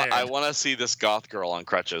tired. I want to see this goth girl on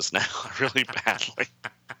crutches now, really badly.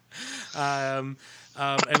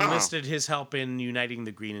 Enlisted his help in uniting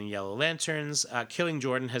the Green and Yellow Lanterns. Killing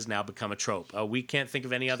Jordan has now become a trope. We can't think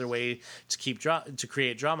of any other way to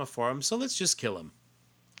create drama for him, so let's just kill him.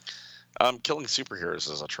 Killing superheroes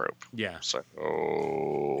is a trope. Yeah. So,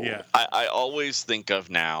 yeah. I always think of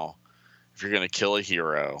now, if you're going to kill a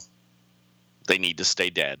hero, they need to stay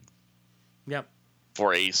dead. Yep.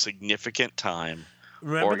 For a significant time.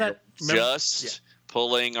 Remember that?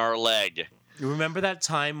 Pulling our leg. Remember that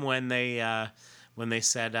time when they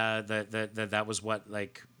said that was what,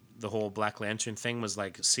 like, the whole Black Lantern thing was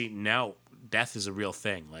like, see, now death is a real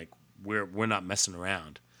thing. Like, we're not messing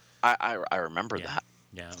around. I remember that.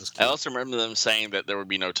 Yeah, it was cute. I also remember them saying that there would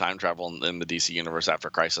be no time travel in the DC universe after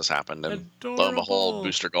Crisis happened, and lo and behold,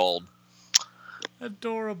 Booster Gold.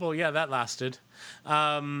 Adorable. Yeah, that lasted.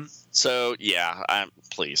 So yeah,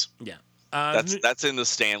 please. Yeah. That's in the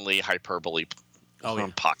Stan Lee hyperbole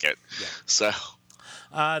pocket. Yeah. So.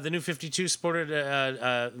 The New 52 sported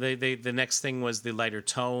the next thing was the lighter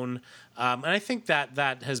tone, and I think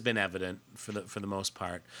that has been evident for the most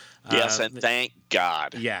part. Yes, and thank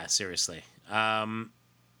God. Yeah, seriously.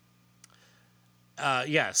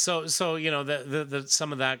 Yeah, so you know the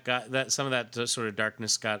some of that sort of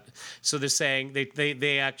darkness got. So they're saying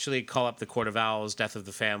they actually call up the Court of Owls, Death of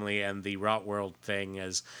the Family, and the Rot World thing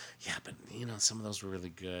as, yeah, but you know some of those were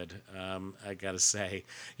really good. I gotta say,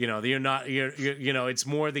 you know you know it's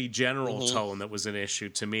more the general tone that was an issue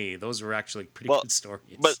to me. Those were actually pretty good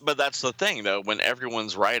stories. But that's the thing though. When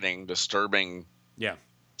everyone's writing disturbing Yeah,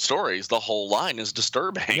 stories, the whole line is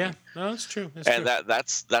disturbing. yeah, no, that's true. And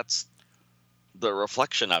that's the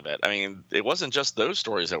reflection of it. I mean, it wasn't just those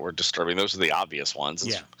stories that were disturbing. Those are the obvious ones.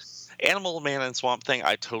 Yeah. Animal Man and Swamp Thing,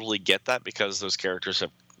 I totally get that because those characters have,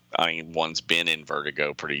 I mean, one's been in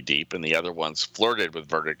Vertigo pretty deep and the other one's flirted with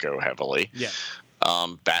Vertigo heavily. Yeah.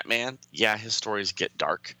 Batman, yeah, his stories get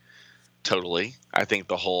dark. Totally. I think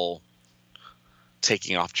the whole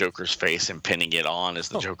taking off Joker's face and pinning it on as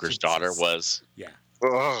the Joker's daughter was, yeah.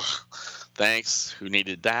 Ugh, thanks. Who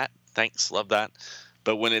needed that? Thanks. Love that.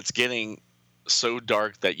 But when it's getting so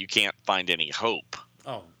dark that you can't find any hope,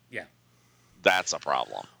 Oh, yeah. that's a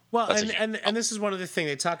problem. Well, and this is one of the things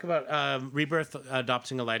they talk about. Rebirth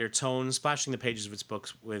adopting a lighter tone, splashing the pages of its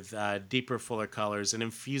books with deeper, fuller colors, and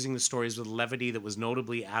infusing the stories with levity that was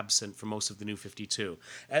notably absent for most of the New 52.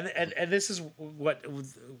 And this is what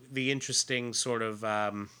the interesting sort of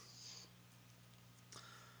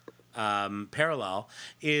parallel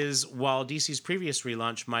is. While DC's previous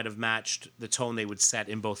relaunch might have matched the tone they would set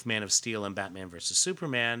in both Man of Steel and Batman vs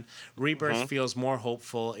Superman, Rebirth feels more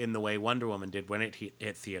hopeful in the way Wonder Woman did when it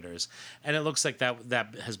hit theaters, and it looks like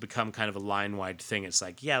that has become kind of a line-wide thing. It's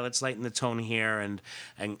like, yeah, let's lighten the tone here, and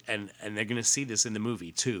they're going to see this in the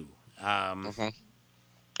movie too. And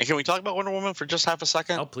can we talk about Wonder Woman for just half a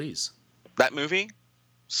second? Oh, please. That movie,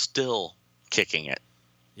 still kicking it.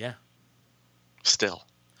 Yeah. Still.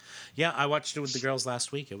 Yeah, I watched it with the girls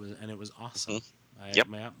last week. It was awesome. Yep.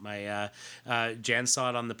 My Jan saw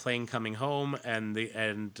it on the plane coming home, and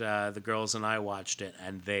the girls and I watched it,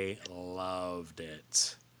 and they loved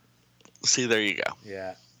it. See, there you go.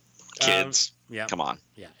 Yeah. Kids, yeah. Come on.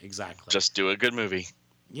 Yeah, exactly. Just do a good movie.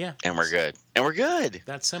 Yeah. And we're good. And we're good.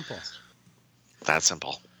 That's simple. That's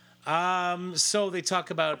simple. So they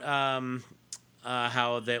talk about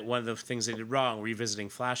how that one of the things they did wrong, revisiting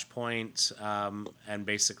Flashpoint, and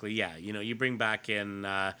basically, yeah, you know, you bring back in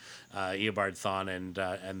Eobard Thawne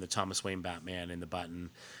and the Thomas Wayne Batman in the Button.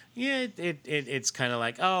 Yeah, it's kind of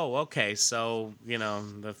like, oh, okay, so you know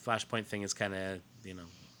the Flashpoint thing is kind of, you know.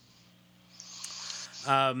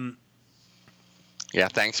 Yeah,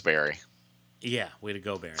 thanks, Barry. Yeah, way to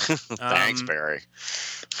go, Barry. Thanks, Barry.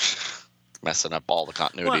 Messing up all the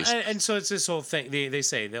continuities. Well, and so it's this whole thing. They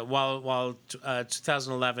say that while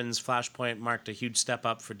 2011's Flashpoint marked a huge step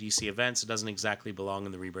up for DC events, it doesn't exactly belong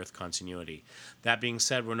in the Rebirth continuity. That being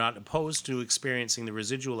said, we're not opposed to experiencing the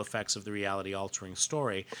residual effects of the reality-altering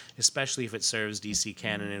story, especially if it serves DC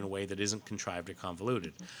canon in a way that isn't contrived or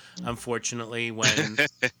convoluted. Unfortunately,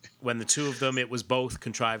 when the two of them, it was both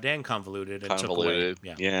contrived and convoluted. And Convoluted. Took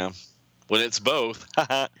away, yeah. When it's both.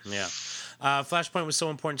 Yeah. Flashpoint was so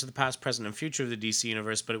important to the past, present, and future of the DC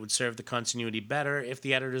universe, but it would serve the continuity better if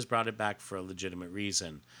the editors brought it back for a legitimate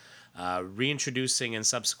reason. Reintroducing and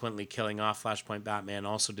subsequently killing off Flashpoint Batman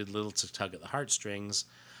also did little to tug at the heartstrings.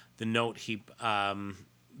 The note he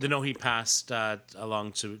passed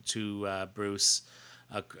along to Bruce,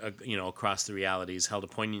 you know, across the realities, held a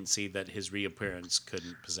poignancy that his reappearance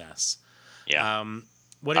couldn't possess. Yeah. I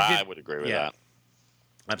would agree with that.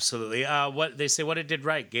 Absolutely. What it did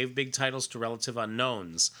right, gave big titles to relative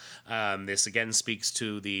unknowns. This again speaks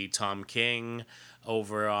to the Tom King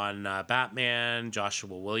over on Batman,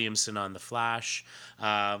 Joshua Williamson on The Flash.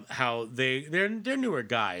 How they're newer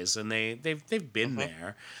guys and they've been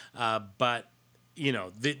there, but you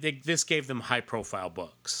know this gave them high profile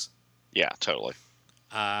books. Yeah, totally.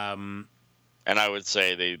 And I would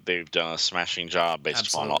say they've done a smashing job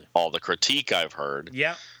based on all the critique I've heard.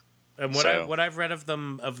 Yeah. And what I've read of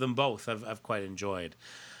them both, I've quite enjoyed.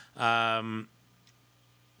 Anyway,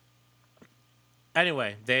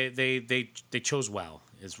 they chose well,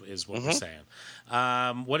 is what we're saying.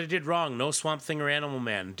 What it did wrong, no Swamp Thing or Animal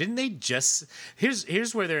Man. Didn't they just?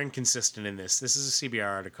 Here's where they're inconsistent in this. This is a CBR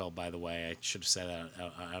article, by the way. I should have said that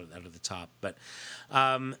out of the top, but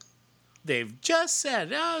they've just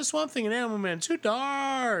said, Swamp Thing and Animal Man too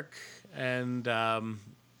dark, and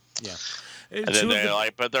Yeah. And then they're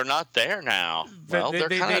like, but they're not there now. Well, they're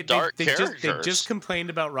kind of dark characters. They just complained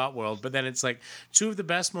about Rot World, but then it's like two of the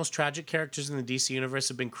best, most tragic characters in the DC universe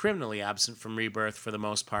have been criminally absent from Rebirth for the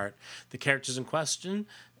most part. The characters in question,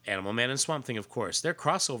 Animal Man and Swamp Thing, of course. Their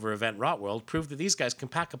crossover event, Rot World, proved that these guys can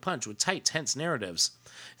pack a punch with tight, tense narratives.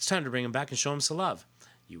 It's time to bring them back and show them some love.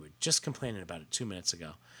 You were just complaining about it 2 minutes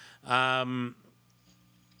ago.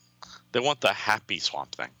 They want the happy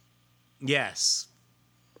Swamp Thing. Yes.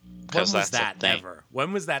 When was that ever?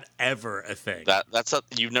 When was that ever a thing?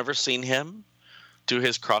 You've never seen him do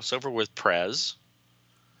his crossover with Prez?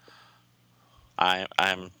 I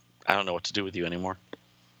don't know what to do with you anymore.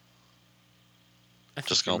 I'm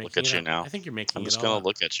just gonna look at you now. I think you're making it all up. I'm just gonna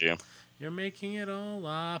look at you. You're making it all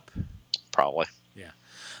up. Probably. Yeah.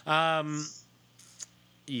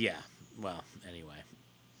 Yeah. Well, anyway.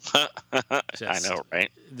 I know, right?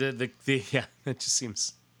 Yeah, it just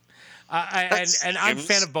seems. And I'm a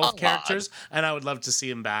fan of both characters, and I would love to see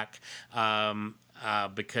them back,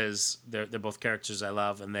 because they're both characters I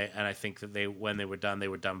love, and I think that when they were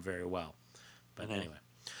done very well. But anyway,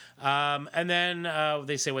 and then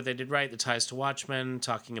they say what they did right, the ties to Watchmen,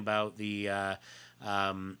 talking about the.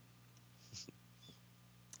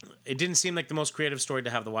 It didn't seem like the most creative story to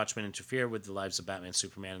have the Watchmen interfere with the lives of Batman,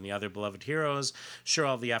 Superman, and the other beloved heroes. Sure,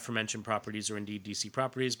 all the aforementioned properties are indeed DC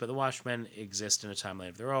properties, but the Watchmen exist in a timeline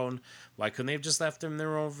of their own. Why couldn't they have just left them in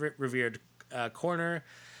their own revered corner?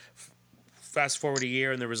 Fast forward a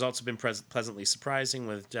year, and the results have been pleasantly surprising,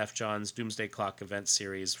 with Geoff Johns' Doomsday Clock event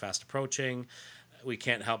series fast approaching. We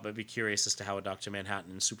can't help but be curious as to how a Dr.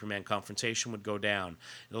 Manhattan and Superman confrontation would go down.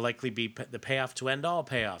 It'll likely be the payoff to end all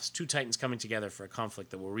payoffs. Two titans coming together for a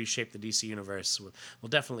conflict that will reshape the DC universe. Will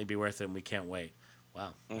definitely be worth it, and we can't wait.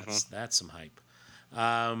 Wow, that's some hype.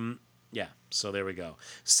 Yeah, so there we go.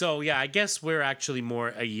 So yeah, I guess we're actually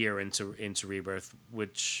more a year into Rebirth,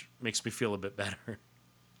 which makes me feel a bit better.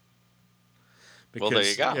 Because, well,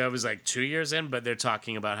 there you go. Yeah, it was like 2 years in, but they're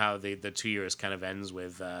talking about how the 2 years kind of ends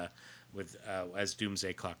with as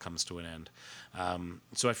Doomsday Clock comes to an end.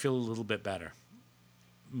 So I feel a little bit better.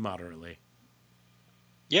 Moderately.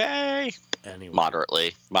 Yay! Anyway.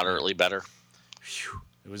 Moderately better. Whew.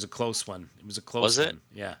 It was a close one. Was it?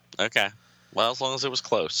 Yeah. Okay. Well, as long as it was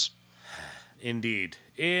close. Indeed.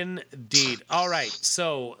 All right.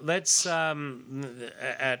 So let's,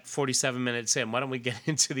 at 47 minutes in, why don't we get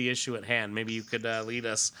into the issue at hand? Maybe you could lead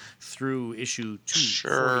us through issue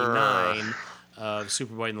 249 of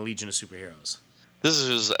Superboy and the Legion of Superheroes. This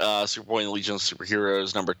is Superboy and the Legion of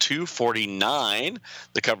Superheroes number 249.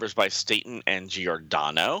 The cover's by Staton and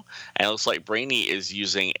Giordano. And it looks like Brainy is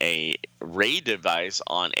using a ray device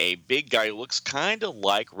on a big guy who looks kind of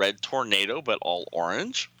like Red Tornado, but all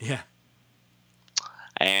orange. Yeah.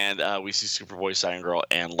 And we see Superboy, Siren Girl,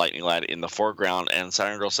 and Lightning Lad in the foreground. And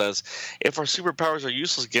Siren Girl says, if our superpowers are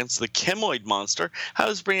useless against the Chemoid monster, how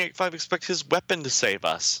does Brainiac 5 expect his weapon to save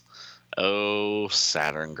us? Oh,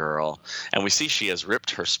 Saturn Girl. And we see she has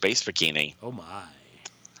ripped her space bikini. Oh, my.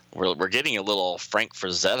 We're getting a little Frank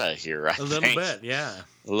Frazetta here, I think. A little bit, yeah.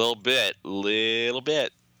 A little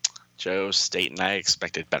bit. Joe Staton, I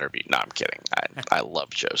expected better. No, I'm kidding. I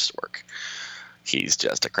love Joe's work. He's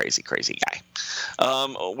just a crazy, crazy guy.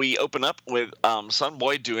 We open up with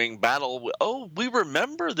Sunboy doing battle. Oh, we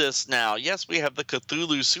remember this now. Yes, we have the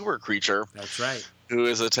Cthulhu sewer creature. That's right. Who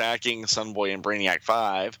is attacking Sunboy and Brainiac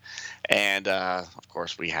 5. And, of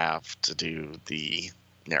course, we have to do the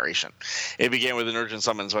narration. It began with an urgent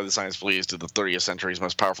summons by the science police to the 30th century's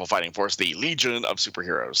most powerful fighting force, the Legion of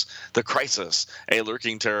Superheroes. The Crisis, a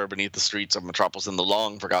lurking terror beneath the streets of Metropolis in the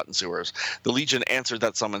long-forgotten sewers. The Legion answered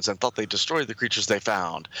that summons and thought they destroyed the creatures they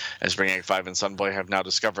found. As Brainiac 5 and Sunboy have now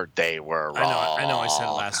discovered, they were wrong. I know I said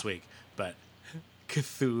it last week, but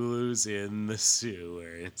Cthulhu's in the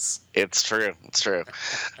sewers. It's true.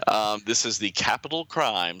 This is the capital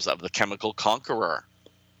crimes of the Chemical Conqueror.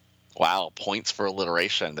 Wow, points for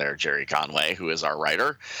alliteration there, Jerry Conway, who is our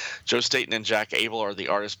writer. Joe Staton and Jack Abel are the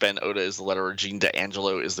artists. Ben Oda is the letterer. Gene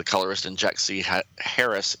D'Angelo is the colorist. And Jack C.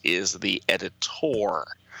 Harris is the editor.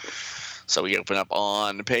 So we open up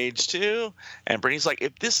on page 2, and Brady's like,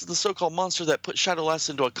 if this is the so-called monster that put Shadowlass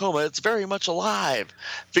into a coma, it's very much alive.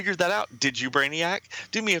 Figured that out, did you, Brainiac?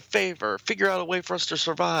 Do me a favor. Figure out a way for us to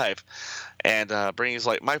survive. And Brainy's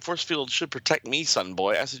like, my force field should protect me,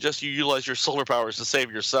 Sunboy. I suggest you utilize your solar powers to save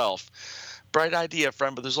yourself. Bright idea,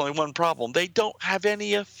 friend, but there's only one problem. They don't have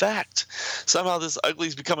any effect. Somehow this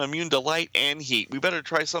ugly's become immune to light and heat. We better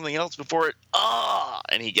try something else before it...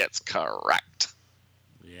 And he gets correct.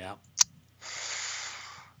 Yeah.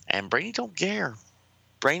 And Brainy don't care.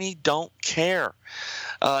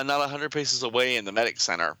 Not 100 paces away in the medic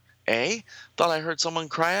center, Thought I heard someone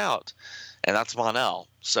cry out. And that's Mon-El.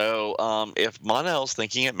 So if Mon-El's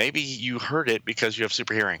thinking it, maybe you heard it because you have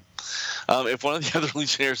super hearing. If one of the other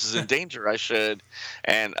Legionnaires is in danger, I should.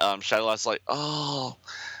 And Shadowlass's like, oh.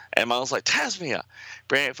 And Mon-El's like, Tasmia.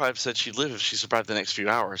 Brainiac 5 said she'd live if she survived the next few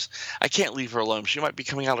hours. I can't leave her alone. She might be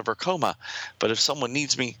coming out of her coma. But if someone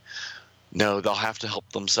needs me, no, they'll have to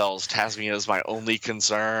help themselves. Tasmia is my only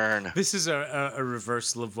concern. This is a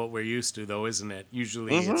reversal of what we're used to, though, isn't it?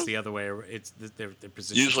 Usually it's the other way. It's their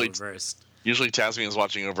positions are reversed. Usually Tasmia is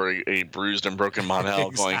watching over a bruised and broken Mon-El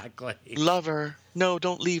Exactly. going, lover, no,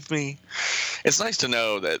 don't leave me. It's nice to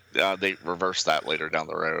know that they reverse that later down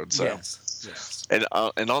the road. So. Yes.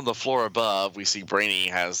 And on the floor above, we see Brainy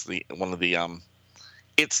has one of the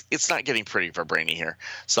It's not getting pretty for Brainy here.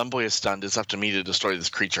 Some boy is stunned. It's up to me to destroy this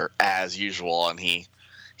creature as usual, and he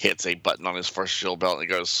hits a button on his force shield belt and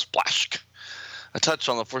it goes splash. A touch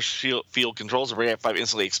on the force field controls of Brainiac 5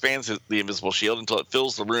 instantly expands the invisible shield until it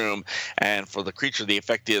fills the room, and for the creature, the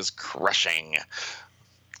effect is crushing.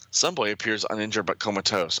 Sunboy appears uninjured but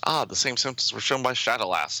comatose. The same symptoms were shown by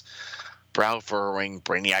Shadowlass. Brow furrowing,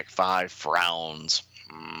 Brainiac 5 frowns.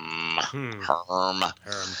 Herm.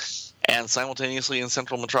 And simultaneously in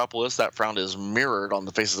Central Metropolis, that frown is mirrored on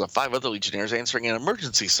the faces of 5 other Legionnaires answering an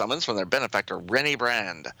emergency summons from their benefactor, Rennie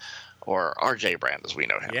Brand. Or R.J. Brand, as we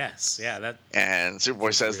know him. Yes, yeah. That. And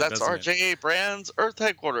Superboy says weird, that's R.J. Brand's Earth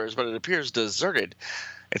headquarters, but it appears deserted.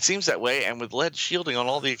 It seems that way, and with lead shielding on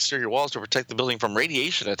all the exterior walls to protect the building from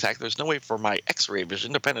radiation attack, there's no way for my X-ray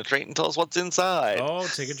vision to penetrate and tell us what's inside. Oh,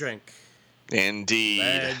 take a drink. Indeed.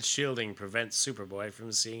 Lead shielding prevents Superboy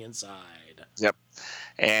from seeing inside. Yep.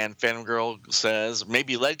 And Phantom Girl says,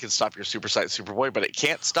 maybe lead can stop your super sight, Superboy, but it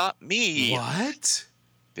can't stop me. What?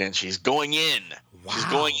 And she's going in. Wow. She's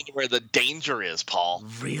going in where the danger is, Paul.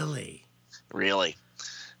 Really? Really.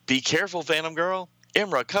 Be careful, Phantom Girl.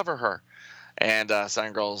 Imra, cover her. And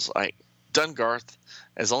Saturn Girl's like, done, Garth.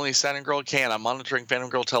 As only Saturn Girl can. I'm monitoring Phantom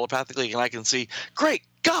Girl telepathically, and I can see, great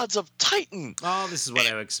gods of Titan. Oh, this is what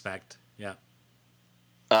I would expect. Yeah.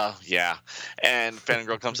 Yeah. And Phantom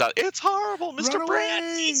Girl comes out, it's horrible, Mr.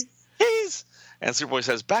 Brand. He's... And Superboy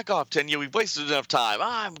says, back off, Tenya. We've wasted enough time.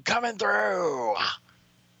 I'm coming through.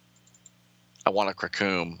 I want a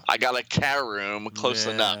Krakoom. I got a Karoom close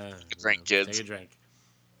enough. Take a drink, kids. Take a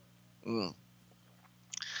drink.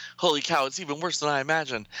 Holy cow, it's even worse than I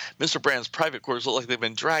imagined. Mr. Brand's private quarters look like they've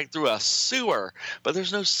been dragged through a sewer, but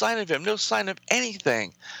there's no sign of him, no sign of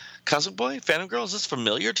anything. Cosmic Boy, Phantom Girl, is this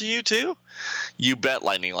familiar to you too? You bet,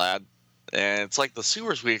 Lightning Lad. And it's like the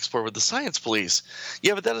sewers we explored with the science police.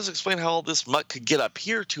 Yeah, but that doesn't explain how all this muck could get up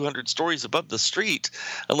here 200 stories above the street,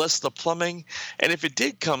 unless the plumbing, and if it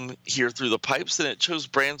did come here through the pipes, then it chose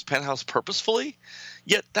Brand's penthouse purposefully?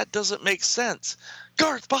 Yet that doesn't make sense.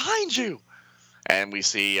 Garth, behind you! And we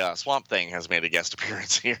see Swamp Thing has made a guest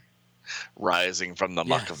appearance here, rising from the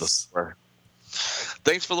muck of the sewer.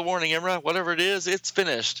 Thanks for the warning, Imra. Whatever it is, it's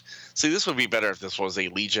finished. See, this would be better if this was a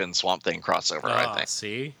Legion Swamp Thing crossover, I think.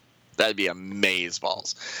 See? That'd be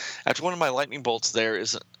amazeballs. After one of my lightning bolts, there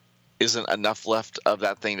isn't enough left of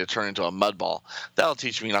that thing to turn into a mud ball. That'll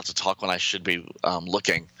teach me not to talk when I should be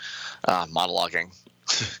monologuing.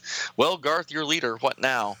 Well, Garth, your leader. What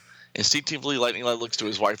now? Instinctively, Lightning Lad looks to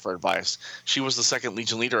his wife for advice. She was the second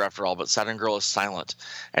Legion leader after all, but Saturn Girl is silent.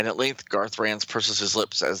 And at length, Garth Rands purses his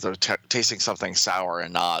lips as though tasting something sour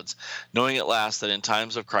and nods, knowing at last that in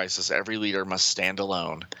times of crisis, every leader must stand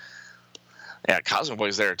alone. Yeah, Cosmo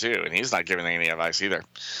Boy's there too, and he's not giving any advice either.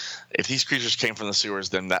 If these creatures came from the sewers,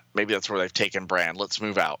 then maybe that's where they've taken Brand. Let's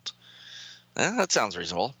move out. That sounds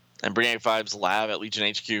reasonable. And Brainiac 5's lab at Legion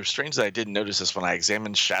HQ. Strange that I didn't notice this when I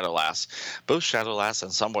examined Shadowlass. Both Shadowlass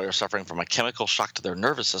and Sunboy are suffering from a chemical shock to their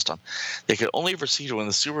nervous system. They could only have received it when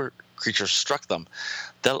the sewer creatures struck them.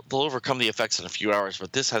 They'll overcome the effects in a few hours,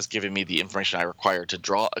 but this has given me the information I require to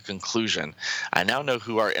draw a conclusion. I now know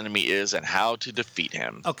who our enemy is and how to defeat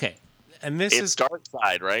him. Okay. And this is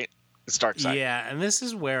Darkseid, right? It's Darkseid. Yeah, and this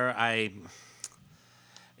is where and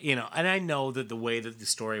I know that the way that the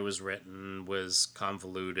story was written was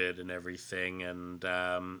convoluted and everything, and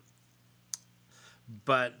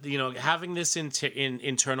but having this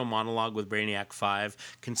internal monologue with Brainiac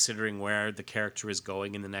 5, considering where the character is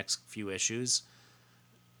going in the next few issues,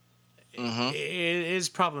 it is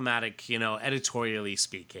problematic, editorially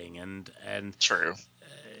speaking, and true.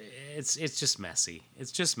 It's just messy.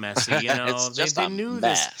 It's just messy. They knew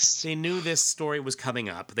mess. They knew this story was coming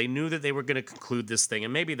up. They knew that they were going to conclude this thing,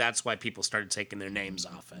 and maybe that's why people started taking their names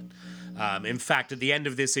off it. In fact, at the end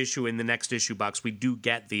of this issue, in the next issue box, we do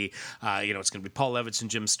get the, it's going to be Paul Levitz and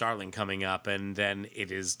Jim Starlin coming up, and then it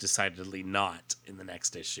is decidedly not in the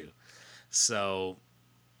next issue. So,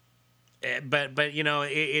 But you know,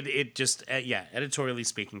 it just yeah, editorially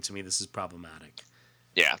speaking, to me, this is problematic.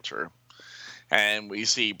 Yeah, true. And we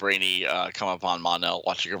see Brainy come upon Mon-El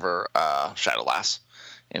watching over Shadowlass,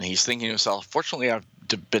 and he's thinking to himself, fortunately, I've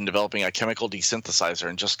been developing a chemical desynthesizer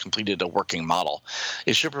and just completed a working model.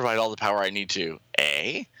 It should provide all the power I need to.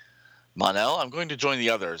 Mon-El, I'm going to join the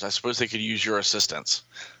others. I suppose they could use your assistance.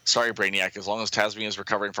 Sorry, Brainiac, as long as Tasmia is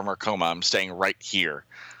recovering from her coma, I'm staying right here.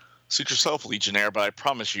 Suit yourself, Legionnaire, but I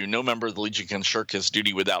promise you, no member of the Legion can shirk his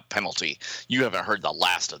duty without penalty. You haven't heard the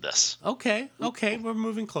last of this. Okay, we're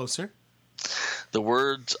moving closer. The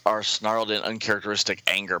words are snarled in uncharacteristic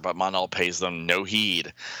anger, but Mon-El pays them no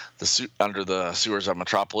heed. Under the sewers of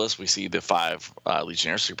Metropolis, we see the 5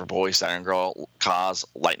 Legionnaires: Superboy, Saturn Girl, Kaz,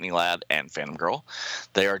 Lightning Lad, and Phantom Girl.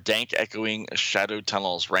 They are dank, echoing shadowed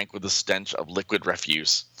tunnels rank with the stench of liquid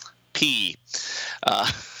refuse. Pee.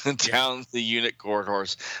 Down the unit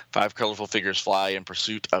corridors, 5 colorful figures fly in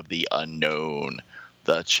pursuit of the unknown.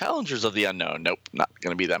 The challengers of the unknown. Nope, not going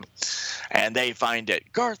to be them. And they find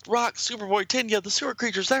it. Garth, Rock, Superboy, Tinya, the sewer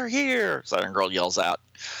creatures, they're here! Siren Girl yells out.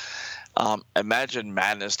 Imagine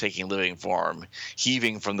madness taking living form,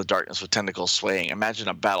 heaving from the darkness with tentacles swaying. Imagine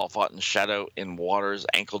a battle fought in shadow, in waters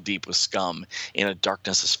ankle deep with scum, in a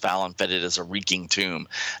darkness as foul and fetid as a reeking tomb.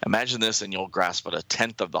 Imagine this and you'll grasp but a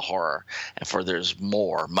tenth of the horror, and for there's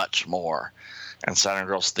more, much more. And Siren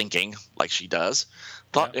Girl's thinking, like she does.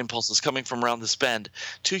 Thought impulses coming from around this bend.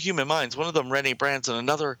 2 human minds, one of them Rennie Brands and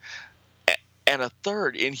another, and a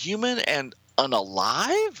third inhuman and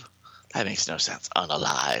unalive? That makes no sense.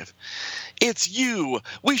 Unalive. It's you.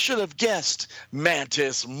 We should have guessed.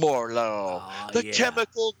 Mantis Morlo, the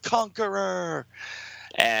chemical conqueror.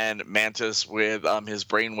 And Mantis with his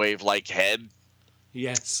brainwave-like head.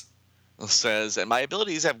 Yes. Says, and my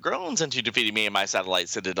abilities have grown since you defeated me in my satellite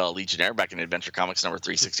Citadel Legionnaire back in Adventure Comics number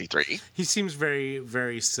 363. He seems very,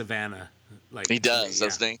 very Savannah. Like he does,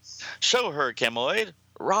 doesn't he? Show her, Chemoid.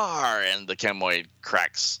 Rawr! And the Chemoid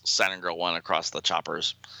cracks Saturn Girl 1 across the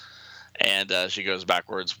choppers. And she goes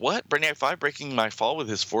backwards. What? Brainiac 5 breaking my fall with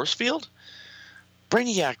his force field?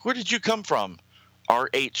 Brainiac, where did you come from?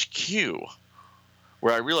 RHQ.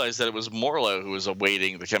 Where I realized that it was Morlo who was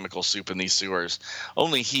awaiting the chemical soup in these sewers.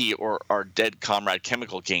 Only he, or our dead comrade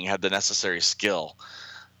Chemical King, had the necessary skill.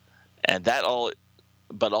 And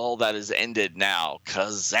all that is ended now.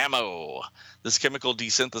 Kazamo! This chemical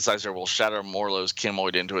desynthesizer will shatter Morlo's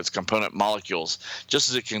chemoid into its component molecules, just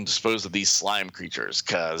as it can dispose of these slime creatures.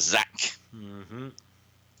 Kazak! Mm-hmm.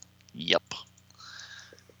 Yep.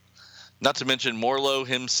 Not to mention Morlo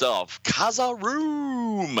himself.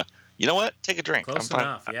 Kazaroom! You know what? Take a drink. Close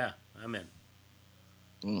enough. Yeah, I'm in.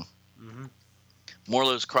 Mm-hmm.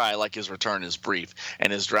 Morlo's cry, like his return, is brief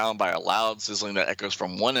and is drowned by a loud sizzling that echoes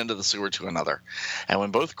from one end of the sewer to another. And when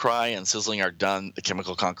both cry and sizzling are done, the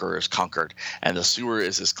chemical conqueror is conquered, and the sewer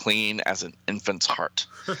is as clean as an infant's heart.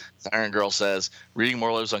 Siren Girl says, reading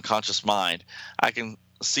Morlo's unconscious mind, I can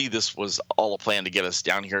see this was all a plan to get us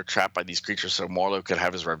down here trapped by these creatures so Morlo could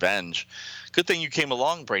have his revenge. Good thing you came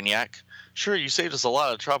along, Brainiac. Sure, you saved us a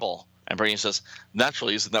lot of trouble. And Brainiac says,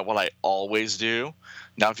 naturally, isn't that what I always do?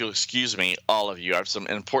 Now, if you'll excuse me, all of you, I have some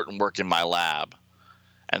important work in my lab.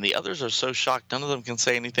 And the others are so shocked, none of them can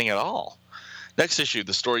say anything at all. Next issue,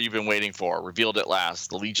 the story you've been waiting for, revealed at last,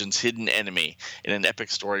 The Legion's Hidden Enemy, in an epic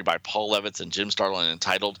story by Paul Levitz and Jim Starlin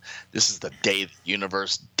entitled, This is the Day the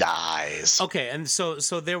Universe Dies. Okay, and so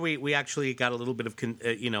there we actually got a little bit of,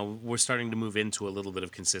 we're starting to move into a little bit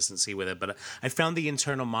of consistency with it, but I found the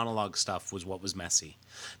internal monologue stuff was what was messy.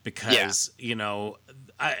 Because,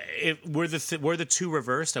 were the 2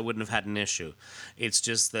 reversed, I wouldn't have had an issue. It's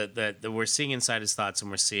just that we're seeing inside his thoughts, and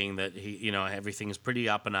we're seeing that he, everything is pretty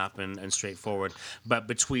up and straightforward. But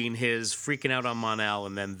between his freaking out on Mon-El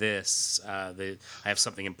and then this, I have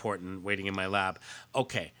something important waiting in my lab.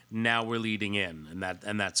 Okay, now we're leading in,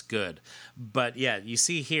 and that's good. But yeah, you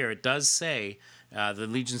see here it does say The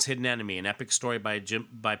Legion's Hidden Enemy, an epic story by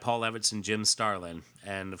Paul Levitz and Jim Starlin,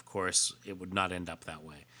 and of course it would not end up that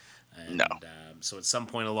way. And, no. So at some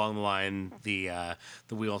point along the line, the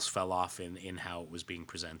wheels fell off in how it was being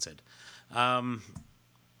presented.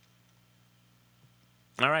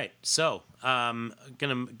 All right, so I'm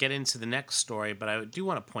going to get into the next story, but I do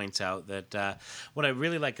want to point out that what I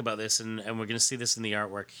really like about this, and we're going to see this in the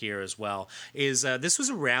artwork here as well, is this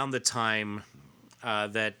was around the time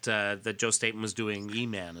that Joe Staton was doing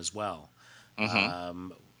E-Man as well.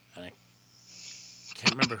 And I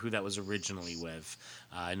can't remember who that was originally with.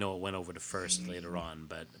 I know it went over to First later on,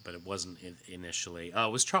 but it wasn't initially. Oh,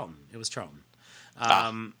 it was Charlton.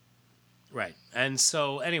 Right, and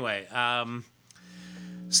so anyway...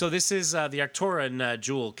 So this is the Arcturan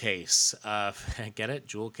jewel case. Get it?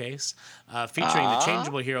 Jewel case? Featuring the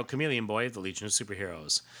changeable hero Chameleon Boy of the Legion of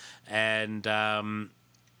Superheroes. And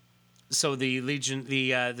so the Legion,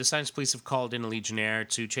 the Science Police have called in a Legionnaire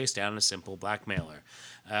to chase down a simple blackmailer.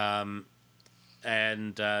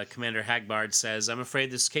 And Commander Hagbard says, "I'm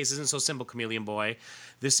afraid this case isn't so simple, Chameleon Boy.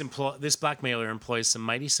 This blackmailer employs some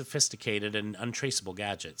mighty sophisticated and untraceable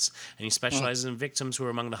gadgets, and he specializes in victims who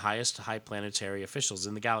are among the highest high planetary officials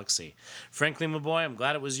in the galaxy. Frankly, my boy, I'm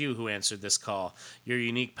glad it was you who answered this call. Your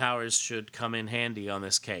unique powers should come in handy on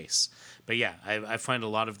this case." But yeah, I find a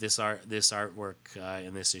lot of this artwork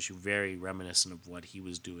in this issue very reminiscent of what he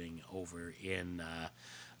was doing over in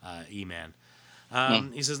E-Man.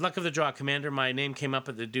 He says, "Luck of the draw, Commander. My name came up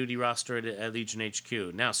at the duty roster at Legion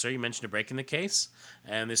HQ. Now, sir, you mentioned a break in the case.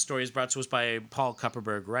 And this story is brought to us by Paul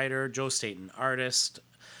Kupperberg, writer, Joe Staten, artist,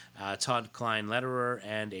 Todd Klein, letterer,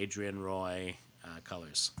 and Adrian Roy,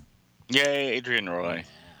 colors." Yay, Adrian Roy.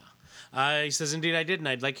 He says, "Indeed, I did, and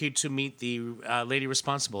I'd like you to meet the lady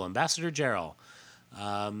responsible, Ambassador Gerald."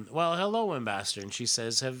 "Well, hello, Ambassador." And she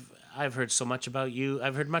says, I've heard so much about you.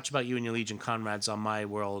 I've heard much about you and your Legion comrades on my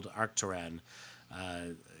world, Arcturan,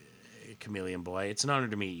 Chameleon Boy. It's an honor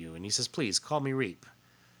to meet you." And he says, "Please, call me Reap."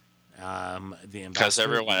 The Because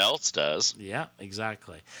everyone else does. Yeah,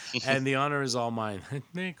 exactly. "And the honor is all mine."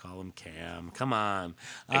 They call him Cam. Come on.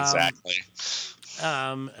 Exactly.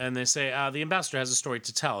 And they say, "The ambassador has a story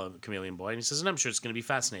to tell, Chameleon Boy." And he says, "And I'm sure it's going to be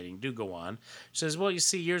fascinating. Do go on." She says, "Well, you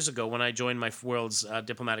see, years ago when I joined my world's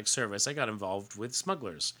diplomatic service, I got involved with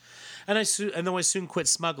smugglers. And though I soon quit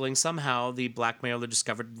smuggling, somehow the blackmailer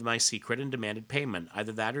discovered my secret and demanded payment.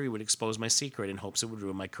 Either that or he would expose my secret in hopes it would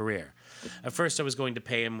ruin my career. At first, I was going to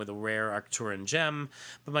pay him with a rare Arcturan gem,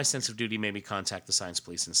 but my sense of duty made me contact the Science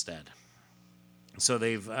Police instead." So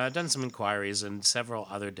they've done some inquiries, and several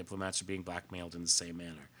other diplomats are being blackmailed in the same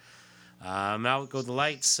manner. Out go the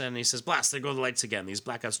lights, and he says, "Blast, there go the lights again. These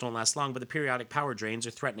blackouts don't last long, but the periodic power drains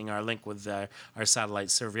are threatening our link with our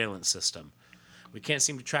satellite surveillance system. We can't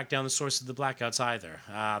seem to track down the source of the blackouts either."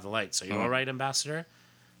 The lights. "Are you all right, Ambassador?"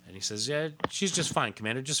 And he says, "Yeah, she's just fine,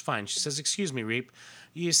 Commander, just fine." She says, "Excuse me, Reap.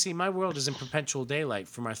 You see, my world is in perpetual daylight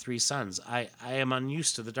from our 3 suns. I am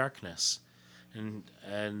unused to the darkness."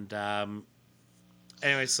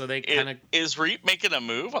 Anyway, so they kind of... Is Reap making a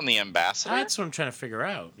move on the ambassador? That's what I'm trying to figure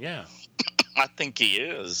out, yeah. I think he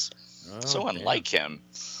is. So unlike him.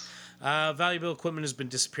 Valuable equipment has been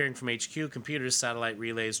disappearing from HQ. Computers, satellite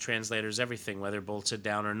relays, translators, everything, whether bolted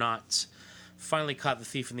down or not. Finally caught the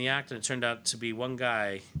thief in the act, and it turned out to be one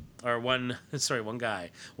guy, Guy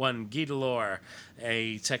Delore,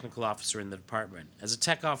 a technical officer in the department. As a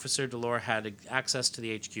tech officer, Delore had access to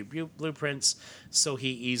the HQ blueprints, so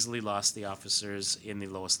he easily lost the officers in the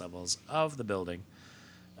lowest levels of the building.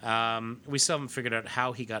 We still haven't figured out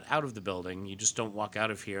how he got out of the building. You just don't walk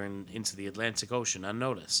out of here and into the Atlantic Ocean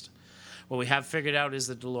unnoticed. What we have figured out is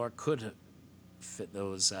that Delore could fit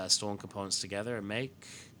those stolen components together and make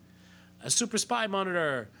a super spy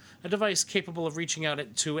monitor, a device capable of reaching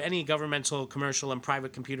out to any governmental, commercial, and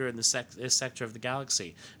private computer in this sector of the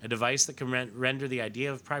galaxy. A device that can render the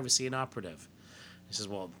idea of privacy inoperative. He says,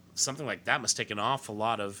 "Well, something like that must take an awful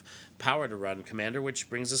lot of power to run, Commander, which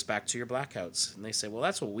brings us back to your blackouts." And they say, "Well,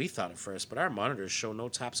 that's what we thought at first, but our monitors show no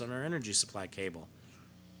taps on our energy supply cable."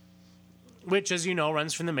 Which, as you know,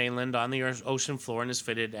 runs from the mainland on the ocean floor and is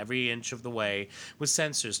fitted every inch of the way with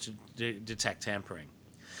sensors to detect tampering.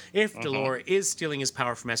 If Delore is stealing his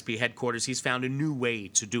power from SP headquarters, he's found a new way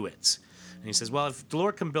to do it. And he says, "Well, if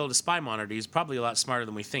Delore can build a spy monitor, he's probably a lot smarter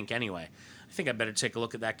than we think anyway. I think I'd better take a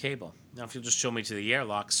look at that cable. Now, if you'll just show me to the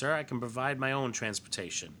airlock, sir, I can provide my own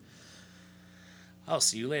transportation." "I'll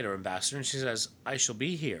see you later, Ambassador." And she says, "I shall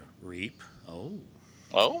be here, Reap." Oh,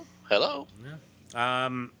 hello.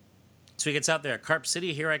 Yeah. So he gets out there. "Carp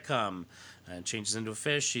City, here I come." And changes into a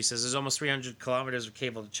fish. She says, "There's almost 300 kilometers of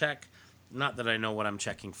cable to check. Not that I know what I'm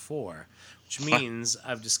checking for." Which means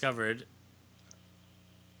I've discovered...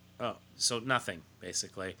 Oh, so nothing,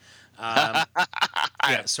 basically. Yeah,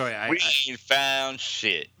 sorry. We ain't found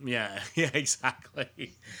shit. Yeah,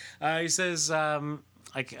 exactly. He says,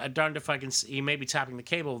 darned if I can see... He may be tapping the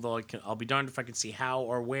cable, though I'll be darned if I can see how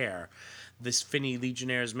or where. This Finny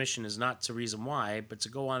Legionnaire's mission is not to reason why, but to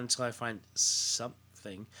go on until I find something.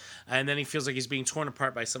 And then he feels like he's being torn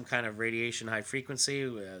apart by some kind of radiation high frequency.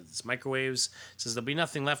 It's microwaves. Says, "There'll be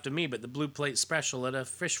nothing left of me but the blue plate special at a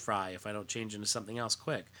fish fry if I don't change into something else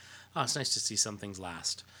quick." Oh, it's nice to see some things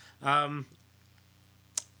last.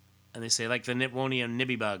 And they say, like the Nipwonian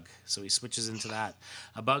Nibby bug. So he switches into that.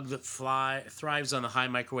 A bug that thrives on the high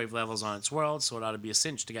microwave levels on its world, so it ought to be a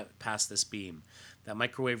cinch to get past this beam. That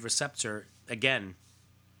microwave receptor, again,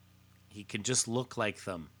 He can just look like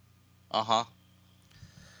them. Uh-huh.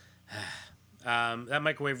 That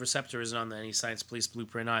microwave receptor isn't on any science police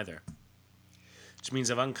blueprint either. Which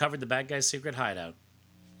means I've uncovered the bad guy's secret hideout.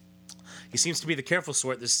 He seems to be the careful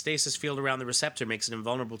sort. The stasis field around the receptor makes it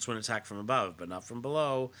invulnerable to an attack from above, but not from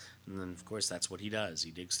below. And then, of course, that's what he does.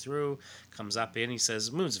 He digs through, comes up in, he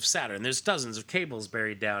says, moons of Saturn. There's dozens of cables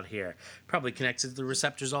buried down here, probably connected to the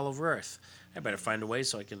receptors all over Earth. I better find a way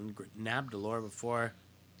so I can nab Delore before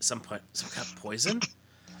some kind of poison.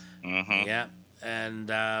 Mm-hmm. Yeah. And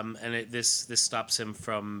this stops him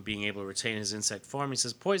from being able to retain his insect form. He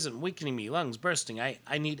says, poison weakening me, lungs bursting.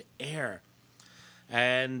 I need air.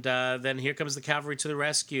 And then here comes the cavalry to the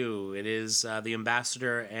rescue. It is the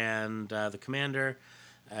ambassador and the commander.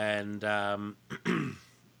 And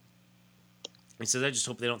he says, I just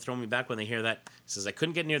hope they don't throw me back when they hear that. He says, I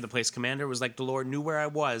couldn't get near the place, Commander. It was like Delore knew where I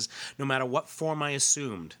was, no matter what form I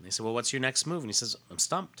assumed. And they said, well, what's your next move? And he says, I'm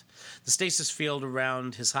stumped. The stasis field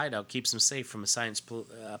around his hideout keeps him safe from a science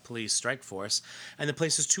police strike force, and the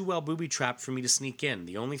place is too well booby-trapped for me to sneak in.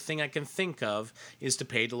 The only thing I can think of is to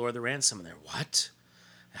pay Delore the ransom. And they're, what?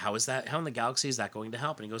 How is that? How in the galaxy is that going to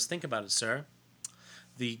help? And he goes, think about it, sir.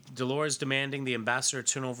 The Delore is demanding the ambassador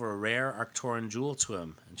turn over a rare Arcturan jewel to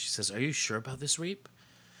him. And she says, are you sure about this, Reap?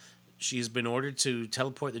 She's been ordered to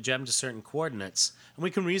teleport the gem to certain coordinates, and we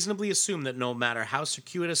can reasonably assume that no matter how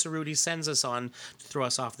circuitous a route he sends us on to throw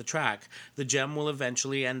us off the track, the gem will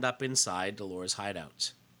eventually end up inside Delore's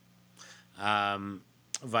hideout.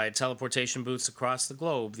 Via teleportation booths across the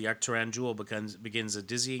globe, the Arcturan jewel begins a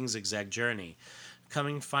dizzying zigzag journey,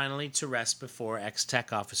 coming finally to rest before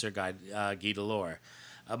ex-tech officer Guy Delore.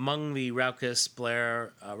 Among the raucous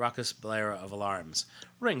blare of alarms.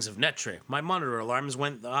 Rings of Netri. My monitor alarms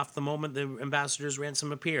went off the moment the ambassador's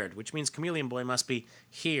ransom appeared, which means Chameleon Boy must be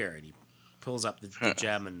here. And he pulls up the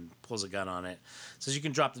gem and pulls a gun on it. Says, you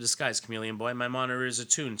can drop the disguise, Chameleon Boy. My monitor is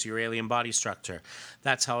attuned to your alien body structure.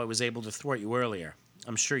 That's how I was able to thwart you earlier.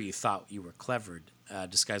 I'm sure you thought you were clever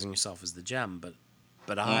disguising yourself as the gem,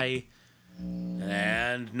 but I...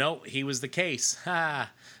 And no, he was the case.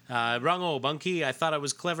 Wrong, Bunky. I thought I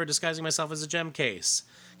was clever disguising myself as a gem case.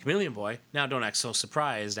 Chameleon Boy, now don't act so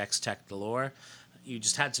surprised, ex-tech Delore. You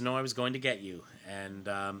just had to know I was going to get you. And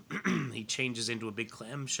he changes into a big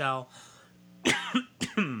clamshell.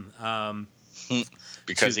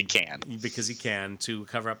 Because he can. Because he can, to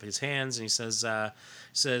cover up his hands. And he says,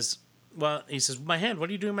 my hand, what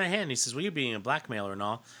are you doing with my hand? He says, well, you being a blackmailer and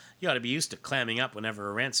all, you ought to be used to clamming up whenever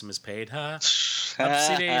a ransom is paid, huh?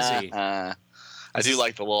 Upsy daisy. I do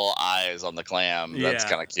like the little eyes on the clam. That's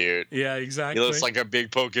kind of cute. Yeah, exactly. He looks like a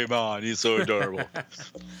big Pokemon. He's so adorable.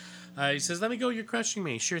 He says, let me go, you're crushing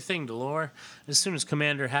me. Sure thing, Delore. As soon as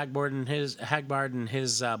Commander Hagbard and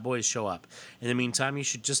his boys show up. In the meantime,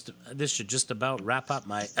 this should just about wrap up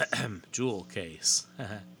my jewel case.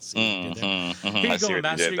 See what you did there? Here you go,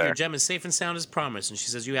 Ambassador. Your gem is safe and sound as promised. And she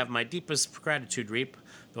says, you have my deepest gratitude, Reap,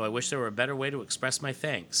 though I wish there were a better way to express my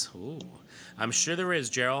thanks. Ooh. I'm sure there is,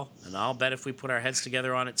 Gerald, and I'll bet if we put our heads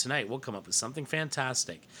together on it tonight, we'll come up with something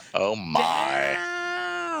fantastic. Oh, my.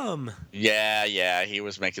 Damn! Yeah, he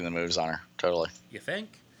was making the moves on her. Totally. You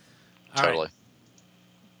think? Totally. Right.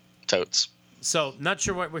 Totes. So, not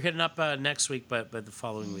sure what we're hitting up next week, but the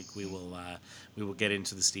following week we will get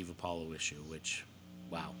into the Steve Apollo issue, which,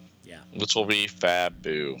 wow, yeah. Which will be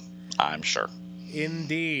faboo, I'm sure.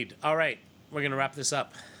 Indeed. All right, we're going to wrap this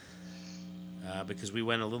up. Because we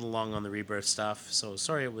went a little long on the Rebirth stuff, so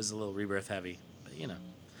sorry it was a little Rebirth heavy, but you know.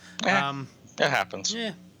 It happens.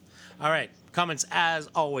 Yeah. All right. Comments, as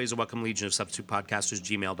always, are welcome. Legion of Substitute Podcasters,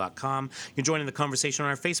 gmail.com. You can join in the conversation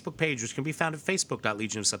on our Facebook page, which can be found at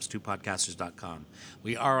facebook.legionofsubstitutepodcasters.com.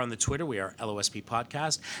 We are on the Twitter. We are LOSP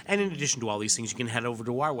Podcast. And in addition to all these things, you can head over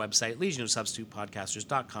to our website,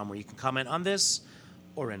 legionofsubstitutepodcasters.com, where you can comment on this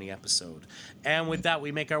or any episode. And with that,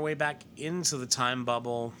 we make our way back into the time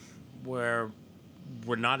bubble where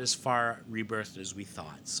we're not as far rebirthed as we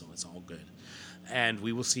thought, so it's all good. And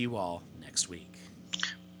we will see you all next week.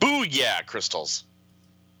 Booyah, crystals.